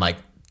and then I'm like,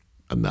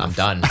 Enough. I'm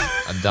done.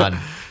 I'm done.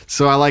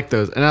 So I like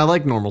those. And I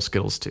like normal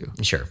Skittles too.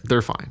 Sure.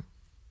 They're fine.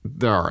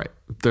 They're all right.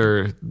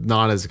 They're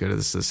not as good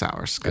as the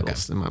sour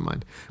Skittles in my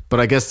mind. But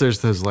I guess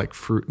there's those like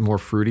more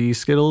fruity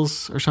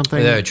Skittles or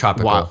something. They're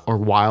tropical. Or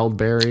wild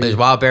berry. There's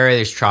wild berry.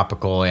 There's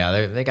tropical.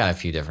 Yeah, they got a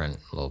few different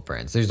little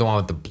brands. There's the one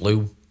with the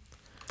blue,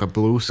 The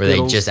blue where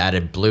Skittles. they just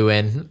added blue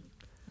in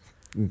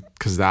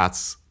Because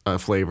that's a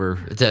flavor.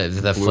 the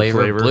Blue flavor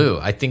flavor. blue.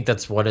 I think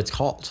that's what it's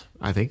called.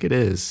 I think it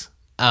is.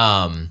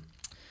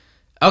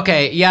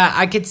 Okay, yeah,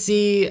 I could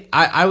see.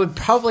 I would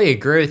probably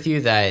agree with you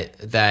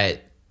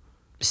that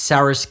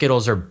sour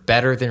Skittles are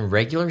better than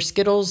regular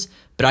Skittles,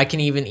 but I can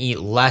even eat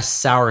less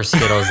sour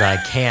Skittles than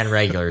I can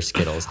regular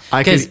Skittles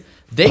I because could-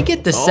 they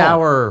get the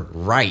sour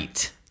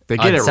right. They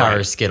get on it sour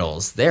right.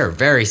 Skittles. They're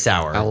very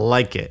sour. I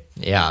like it.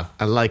 Yeah,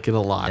 I like it a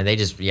lot. and they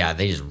just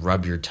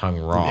rub your tongue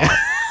raw.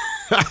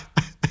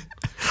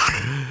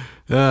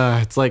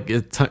 It's like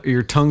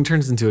your tongue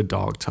turns into a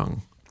dog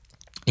tongue.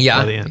 Yeah,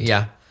 By the end.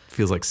 yeah.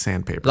 Feels like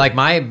sandpaper. Like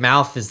my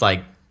mouth is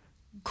like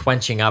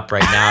quenching up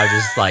right now,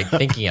 just like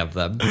thinking of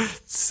them.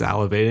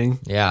 Salivating.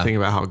 Yeah. Thinking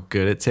about how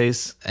good it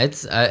tastes.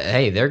 It's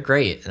hey, they're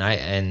great,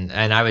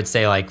 and I would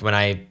say like when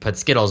I put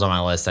Skittles on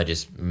my list, I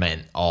just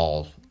meant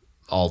all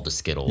the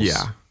Skittles.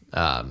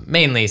 Yeah.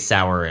 Mainly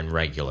sour and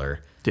regular.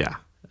 Yeah.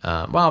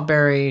 Wild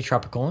berry,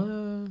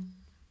 tropical.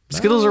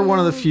 Skittles are one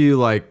of the few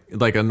like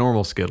a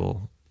normal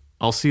Skittle.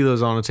 I'll see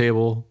those on a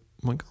table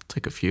I'm like, I'll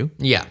take a few.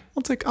 Yeah.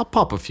 I'll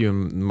pop a few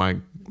in my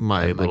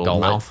little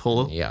gullet. mouth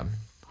hole. Yeah.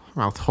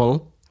 Mouth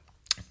hole.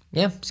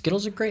 Yeah.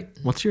 Skittles are great.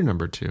 What's your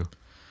number 2?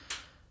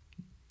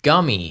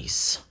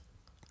 Gummies.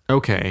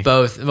 Okay.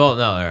 Both. Well,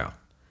 no.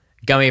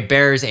 Gummy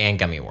bears and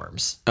gummy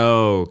worms.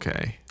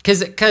 Okay.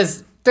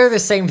 Because they're the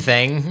same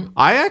thing.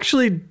 I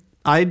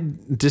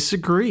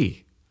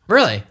disagree.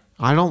 Really?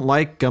 I don't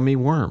like gummy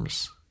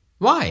worms.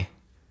 Why?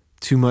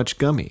 Too much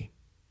gummy.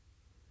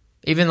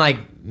 Even like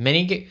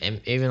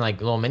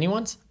little mini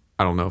ones?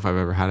 I don't know if I've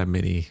ever had a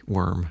mini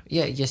worm.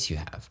 Yeah, yes you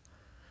have.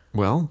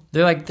 Well,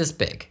 They're like this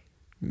big.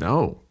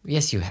 no.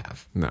 Yes you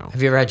have. No.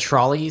 Have you ever had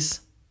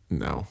trolleys?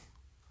 No.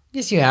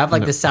 Yes you have.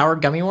 Like the sour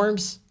gummy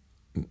worms?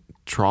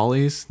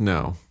 Trolleys?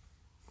 No.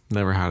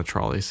 Never had a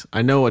trolleys.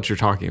 I know what you're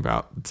talking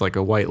about. It's like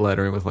a white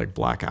lettering with like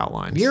black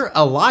outlines. You're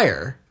a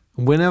liar.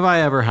 When have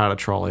I ever had a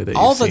trolley that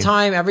All you've the seen?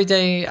 time, every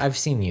day I've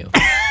seen you.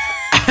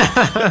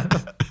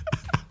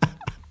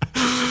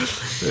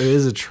 It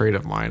is a trait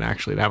of mine,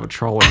 actually, to have a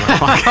trolley in my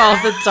pocket. All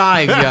the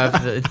time you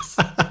have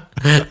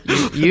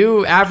this.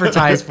 You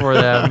advertise for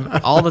them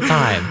all the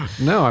time.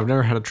 No, I've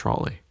never had a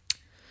trolley.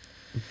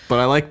 But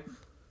I like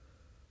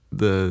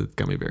the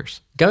gummy bears.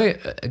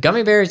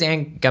 Gummy bears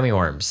and gummy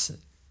worms.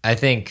 I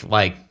think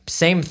like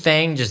same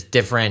thing, just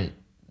different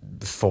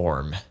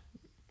form.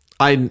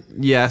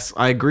 Yes,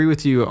 I agree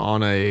with you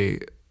on a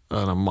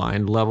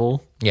mind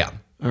level Yeah.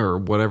 or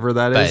whatever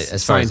that But is.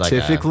 as far as, like,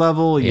 Scientific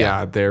level,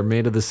 yeah. they're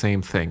made of the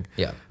same thing.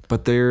 Yeah.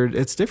 But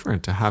it's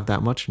different to have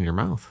that much in your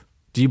mouth.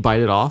 Do you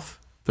bite it off,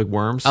 the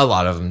worms? A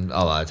lot of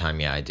the time,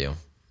 yeah, I do.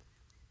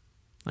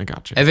 I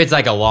got you. If it's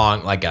like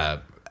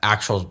a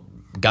actual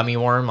gummy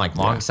worm, like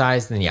long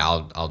size, then yeah,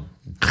 I'll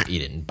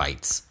eat it in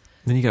bites.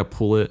 Then you got to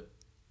pull it.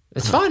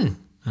 It's fun.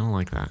 I don't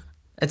like that.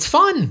 It's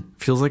fun.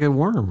 Feels like a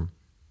worm.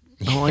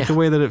 I don't like the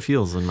way that it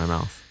feels in my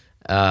mouth.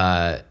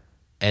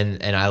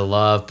 And I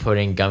love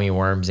putting gummy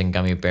worms and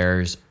gummy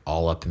bears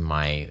all up in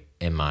my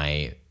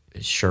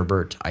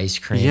sherbet ice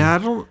cream. Yeah, I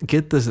don't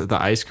get the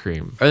ice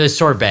cream. Or the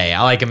sorbet.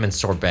 I like them in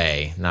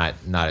sorbet, not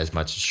as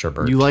much as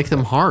sherbet. You like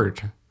them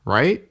hard,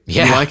 right?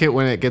 Yeah. You like it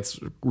when it gets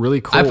really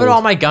cold. I put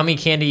all my gummy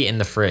candy in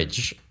the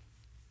fridge.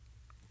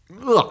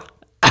 Ugh.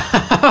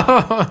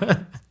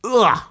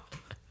 Ugh.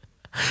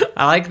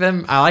 I like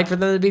them. I like for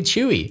them to be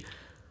chewy,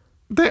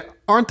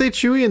 Aren't they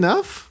chewy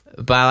enough?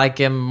 but I like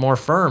them more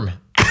firm,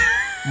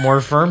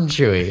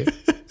 chewy.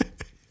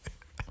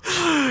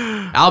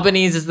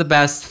 Albanese is the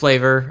best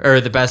flavor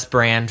or the best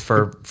brand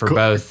for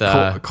both.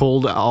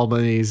 Cold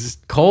Albanese.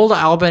 Cold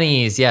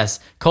Albanese, yes.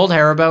 Cold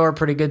Haribo are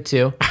pretty good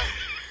too.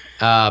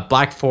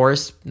 Black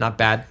Forest, not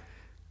bad.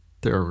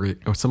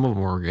 Some of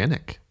them are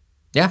organic.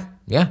 Yeah.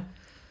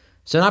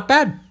 So not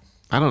bad.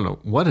 I don't know.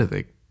 What are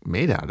they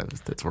made out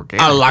of that's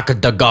organic? I like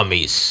the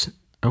gummies.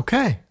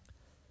 Okay.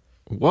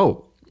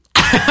 Whoa.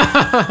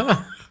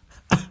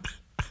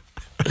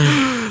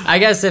 I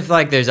guess if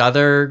like there's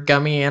other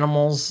gummy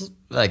animals,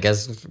 I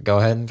guess go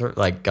ahead and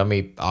like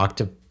gummy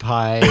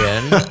octopi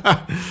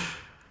and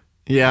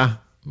Yeah.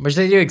 which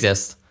they do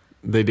exist.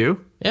 They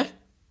do? Yeah.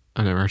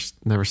 I've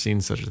never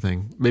seen such a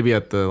thing. Maybe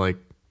at the I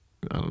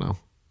don't know,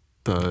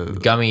 the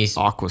Gummy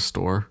aqua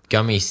store.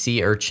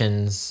 sea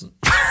urchins.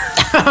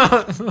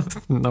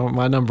 No,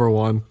 my number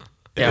one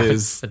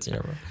is that's your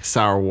number.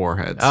 sour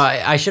warheads.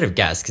 I should have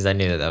guessed because I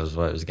knew that was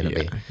what it was going to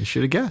be. You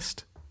should have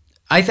guessed.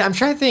 I'm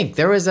trying to think.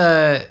 There was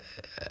a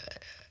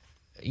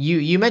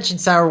you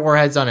mentioned sour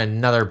warheads on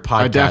another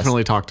podcast. I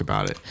definitely talked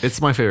about it. It's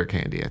my favorite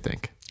candy, I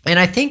think. And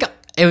I think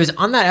it was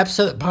on that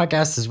episode of the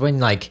podcast is when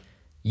like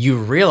you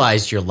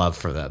realized your love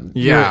for them.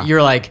 Yeah.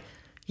 You're like,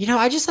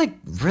 I just like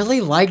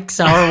really like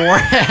sour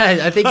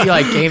warheads. I think you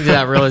like came to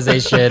that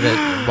realization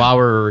while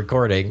we were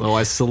recording. Well,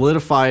 I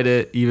solidified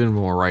it even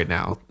more right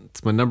now.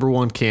 It's my number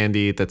one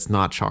candy that's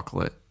not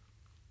chocolate.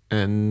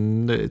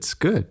 And it's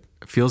good.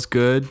 It feels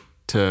good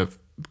to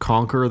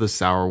conquer the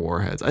sour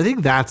warheads. I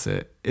think that's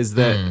it. Is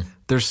that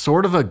there's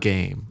sort of a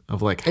game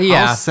of like,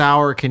 how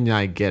sour can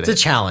I get It's a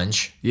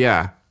challenge.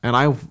 Yeah. And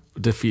I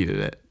defeated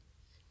it.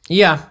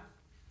 Yeah.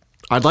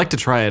 I'd like to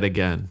try it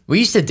again. We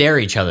used to dare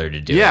each other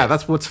to do it. Yeah,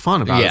 that's what's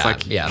fun about it.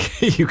 Yeah,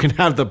 It's like, you can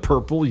have the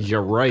purple.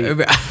 You're right.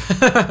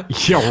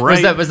 You're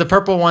right. Was the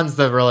purple ones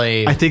the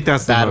really I think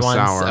that's the bad most ones?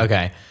 sour.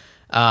 Okay.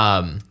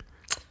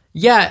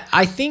 Yeah,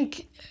 I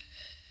think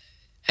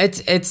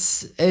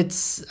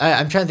it's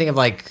I'm trying to think of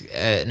like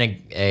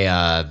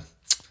a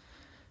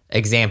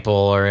example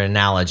or an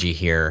analogy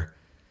here.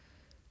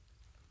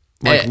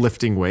 Like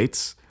lifting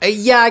weights.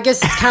 Yeah, I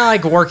guess it's kind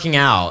of like working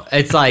out.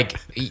 It's like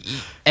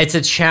it's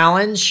a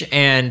challenge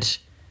and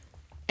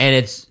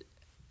it's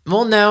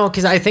no,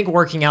 because I think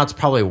working out's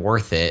probably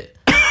worth it.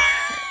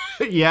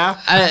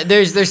 Yeah.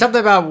 There's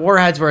something about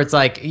warheads where it's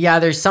like, yeah,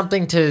 there's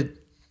something to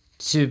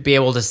be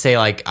able to say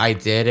like I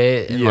did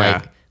it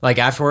and like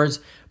afterwards.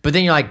 But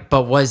then you're like,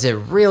 but was it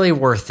really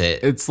worth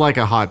it? It's like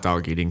a hot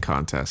dog eating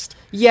contest.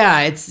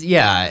 Yeah,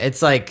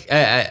 it's like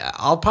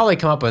I'll probably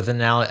come up with an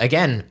analogy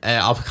again.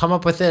 I'll come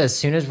up with it as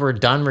soon as we're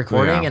done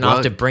recording, and I'll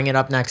have to bring it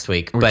up next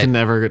week. We can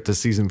never get to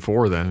season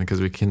 4 then because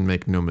we can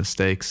make no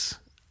mistakes.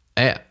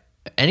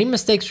 any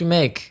mistakes we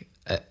make,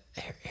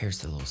 here's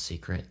the little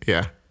secret.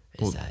 Yeah.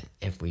 Is that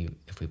if we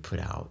put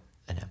out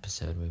an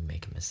episode, we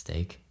make a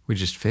mistake, We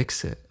just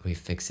fix it. we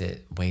fix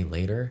it way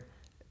later,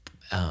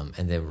 and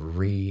then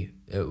we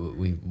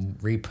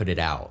re-put it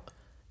out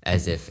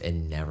as if it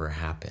never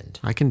happened.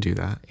 I can do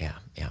that. Yeah,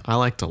 I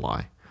like to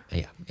lie.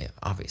 yeah,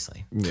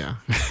 obviously. Yeah.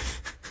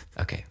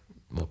 Okay,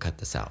 we'll cut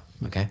this out.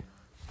 Okay.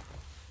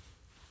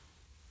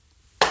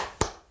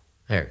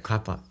 There,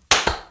 clap up.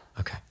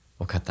 Okay,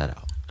 we'll cut that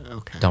out.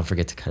 Okay. Don't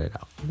forget to cut it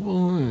out.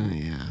 Well,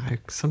 yeah.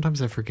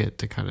 Sometimes I forget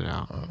to cut it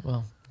out.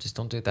 Well, just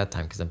don't do it that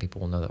time because then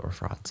people will know that we're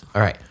frauds.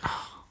 All right.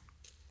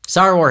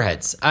 Sour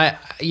Warheads. I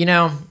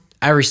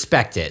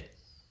respect it.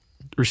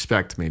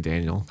 Respect me,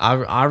 Daniel.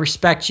 I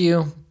respect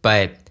you,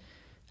 but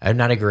I do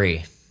not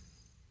agree.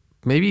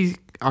 Maybe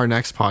our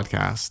next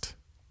podcast,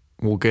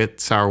 we'll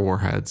get Sour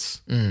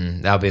Warheads,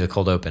 That'll be the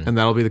cold open. and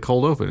that'll be the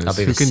cold open. That'll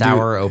be the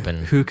sour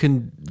open. Who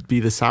can be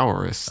the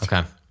sourest?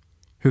 Okay.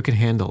 Who can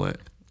handle it?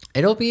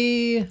 It'll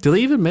be Do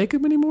they even make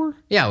them anymore?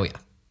 yeah.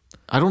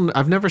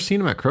 I've never seen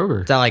them at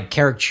Kroger. That like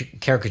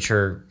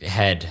caricature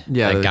head.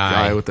 Yeah, that the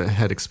guy with the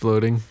head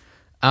exploding.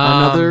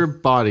 Another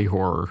body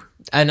horror.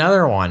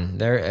 Another one.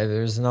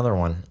 There's another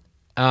one.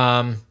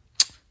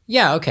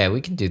 Yeah. Okay.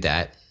 We can do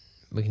that.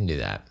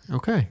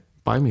 Okay,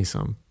 buy me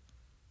some,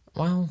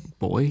 Well,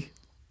 boy.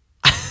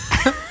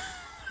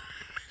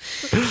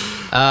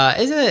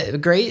 isn't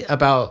it great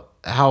about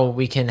how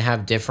we can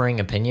have differing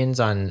opinions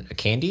on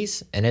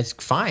candies, and it's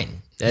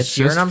fine. It's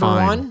your just number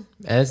fine. one,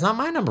 and it's not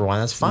my number one.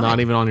 That's fine. Not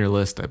even on your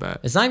list, I bet.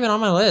 It's not even on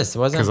my list. It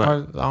wasn't 'Cause part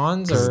of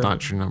On's, This or is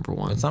not your number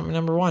one. it's not my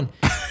number one.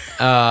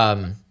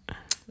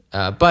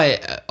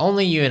 But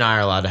only you and I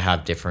are allowed to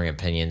have differing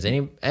opinions.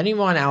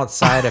 Anyone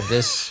outside of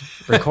this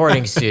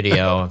recording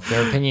studio, if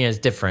their opinion is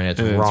different, it's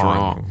And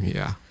wrong. It's wrong.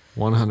 Yeah,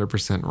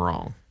 100%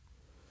 wrong.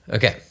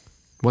 Okay,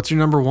 What's your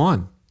number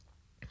one?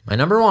 my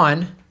number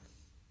one,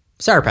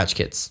 Sour Patch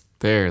Kids.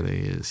 There it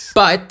is.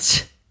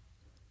 But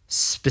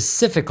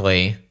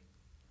specifically,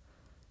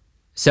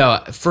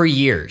 so for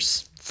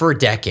years, for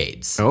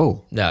decades,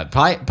 Oh, no,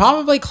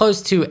 probably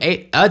close to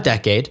a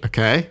decade,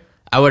 okay.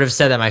 I would have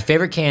said that my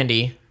favorite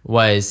candy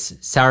was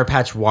Sour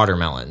Patch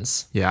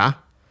watermelons. Yeah.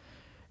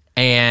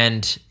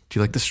 And Do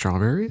you like the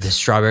strawberries? the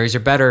strawberries are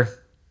better.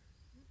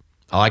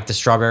 I like the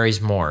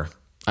strawberries more.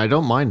 I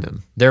don't mind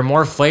them. They're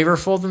more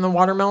flavorful than the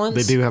watermelons.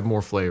 They do have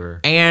more flavor.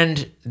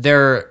 And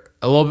they're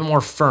a little bit more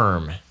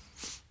firm.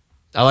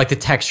 I like the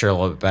texture a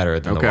little bit better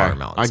than the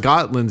watermelons. I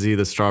got Lindsay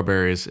the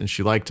strawberries and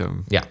she liked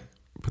them. Yeah.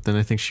 But then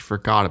I think she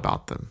forgot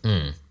about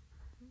them.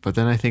 But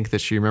then I think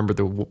that she remembered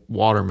the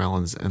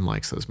watermelons and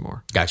likes those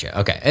more. Gotcha.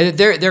 Okay. And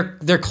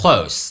they're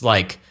close.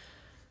 Like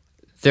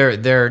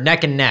they're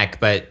neck and neck,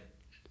 but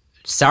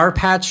Sour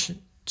Patch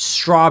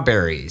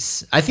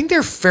strawberries, I think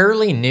they're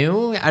fairly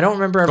new. I don't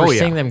remember ever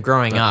seeing them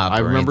growing up. I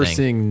or remember anything.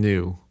 seeing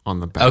new on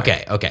the back.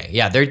 Okay.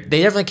 Yeah, they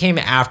definitely came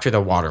after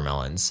the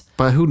watermelons.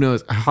 But who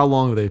knows how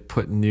long have they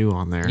put new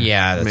on there?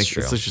 Yeah, that's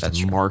true. It's just That's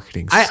a true.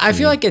 marketing I scheme.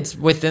 feel like it's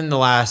within the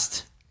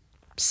last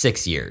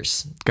 6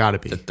 years Gotta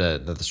be. that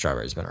the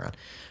strawberries been around.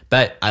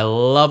 But I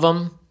love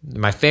them.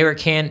 My favorite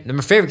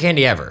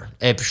candy ever.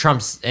 It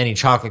trumps any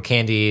chocolate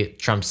candy.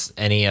 Trumps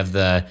any of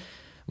the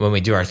when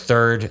we do our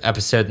third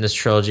episode in this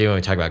trilogy when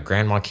we talk about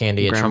grandma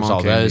candy. It trumps Grandma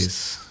all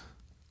candies. those.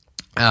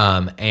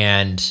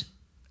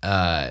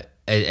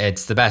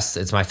 It's the best.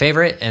 It's my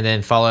favorite, and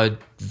then followed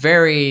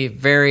very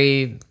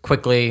very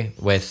quickly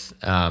with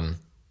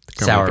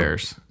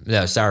Bears.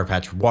 Sour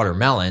Patch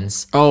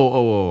watermelons.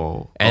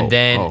 And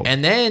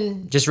And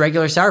then just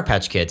regular Sour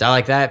Patch Kids. I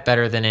like that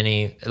better than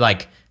any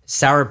like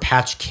Sour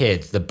Patch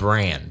Kids, the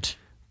brand.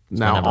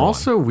 now number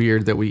also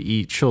weird that we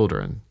eat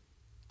children.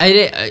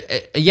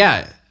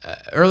 Yeah.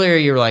 Earlier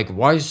you were like,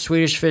 "Why is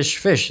Swedish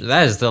fish?"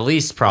 That is the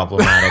least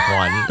problematic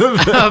one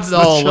of the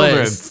whole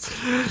list.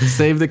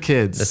 Save the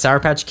kids. The Sour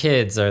Patch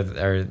Kids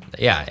are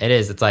yeah, it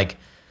is. It's like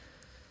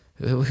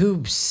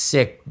who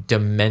sick,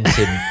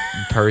 demented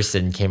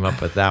person came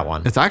up with that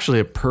one? It's actually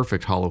a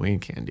perfect Halloween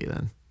candy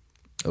then,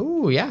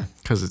 Oh yeah,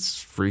 because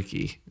it's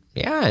freaky.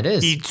 yeah, it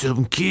is. Eat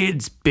some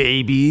kids,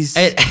 babies.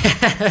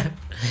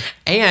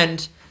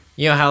 And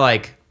you know how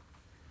like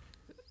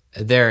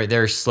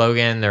their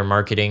slogan, their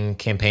marketing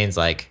campaigns,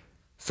 like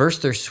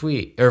first they're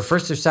sweet or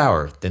first they're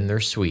sour, then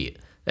they're sweet.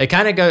 It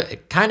kind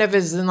of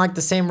is in like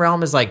the same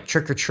realm as like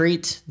trick or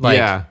treat. Like,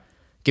 Yeah.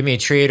 give me a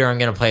treat or I'm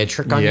gonna play a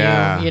trick on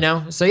Yeah. you. You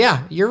know. So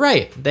yeah, you're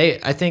right.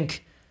 I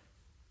think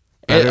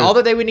Better- all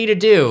that they would need to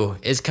do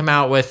is come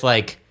out with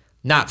like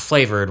not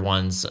flavored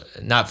ones,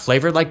 not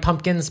flavored like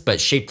pumpkins, but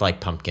shaped like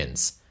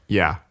pumpkins.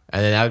 Yeah.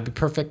 And then that would be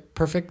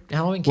perfect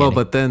Halloween candy. Well,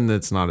 but then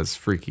it's not as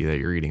freaky that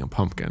you're eating a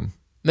pumpkin.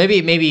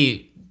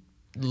 maybe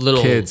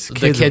little Kids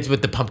kids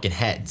with the pumpkin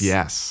heads.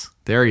 Yes.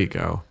 There you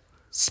go.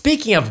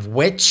 Speaking of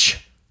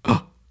which,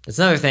 it's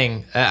another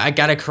thing. I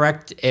gotta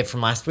correct it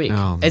from last week.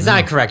 Oh, It's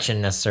not a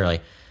correction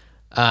necessarily,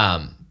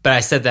 but I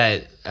said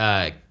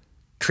that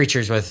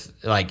creatures with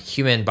like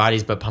human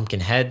bodies but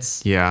pumpkin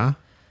heads. Yeah.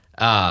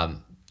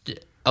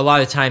 A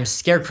lot of times,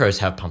 scarecrows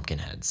have pumpkin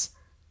heads.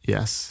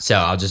 Yes. So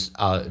I'll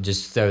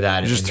just throw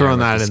that. Just in throwing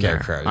there with that the in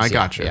there. scarecrows. I Yeah,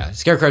 gotcha. Yeah,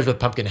 scarecrows with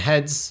pumpkin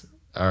heads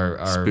are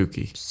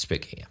Spooky.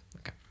 Spooky. Yeah.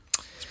 Okay.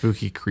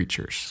 Spooky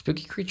creatures.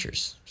 Spooky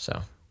creatures.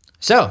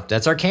 So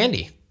that's our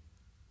candy.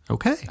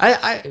 Okay.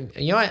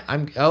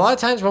 I'm a lot of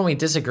times when we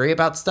disagree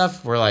about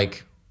stuff, we're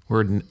like,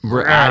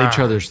 We're at each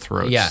other's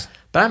throats. yeah.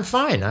 But I'm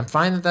fine. I'm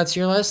fine that that's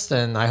your list,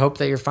 and I hope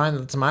that you're fine that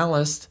that's my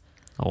list.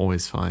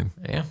 Always fine.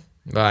 Yeah.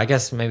 But I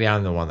guess maybe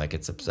I'm the one that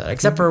gets upset,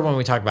 except for when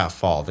we talk about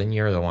fall. Then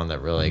you're the one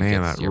that really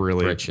Man, gets that your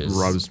really britches.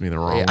 rubs me the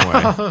wrong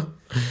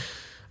way.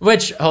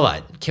 Which, hold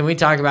on, can we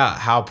talk about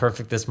how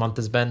perfect this month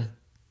has been?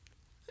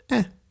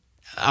 Eh.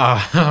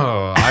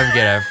 Oh, I'm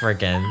gonna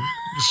freaking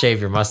shave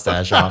your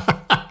mustache off.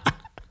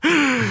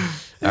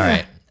 All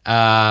right.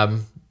 I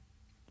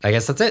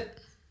guess that's it.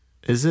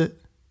 Is it?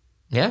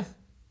 Yeah.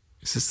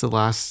 Is this the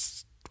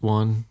last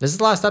one This is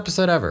the last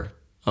episode ever.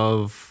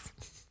 of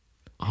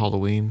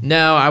Halloween?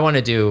 No, I want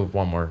to do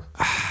one more.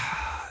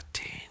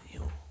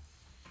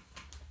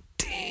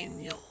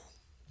 Daniel.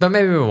 But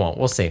maybe we won't.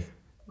 We'll see.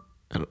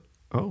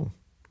 Oh,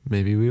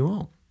 maybe we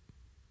won't.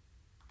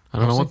 I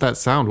don't know what that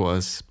sound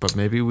was, but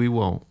maybe we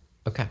won't.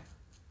 Okay.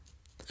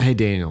 Hey,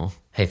 Daniel.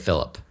 Hey,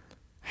 Philip.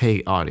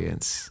 Hey,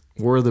 audience.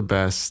 We're the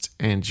best,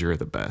 and you're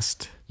the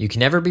best. You can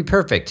never be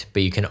perfect,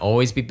 but you can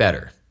always be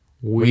better.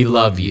 We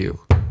love you.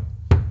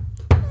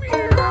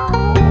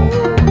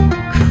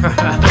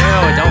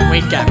 No, don't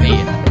wink at me.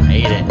 I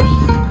hate it.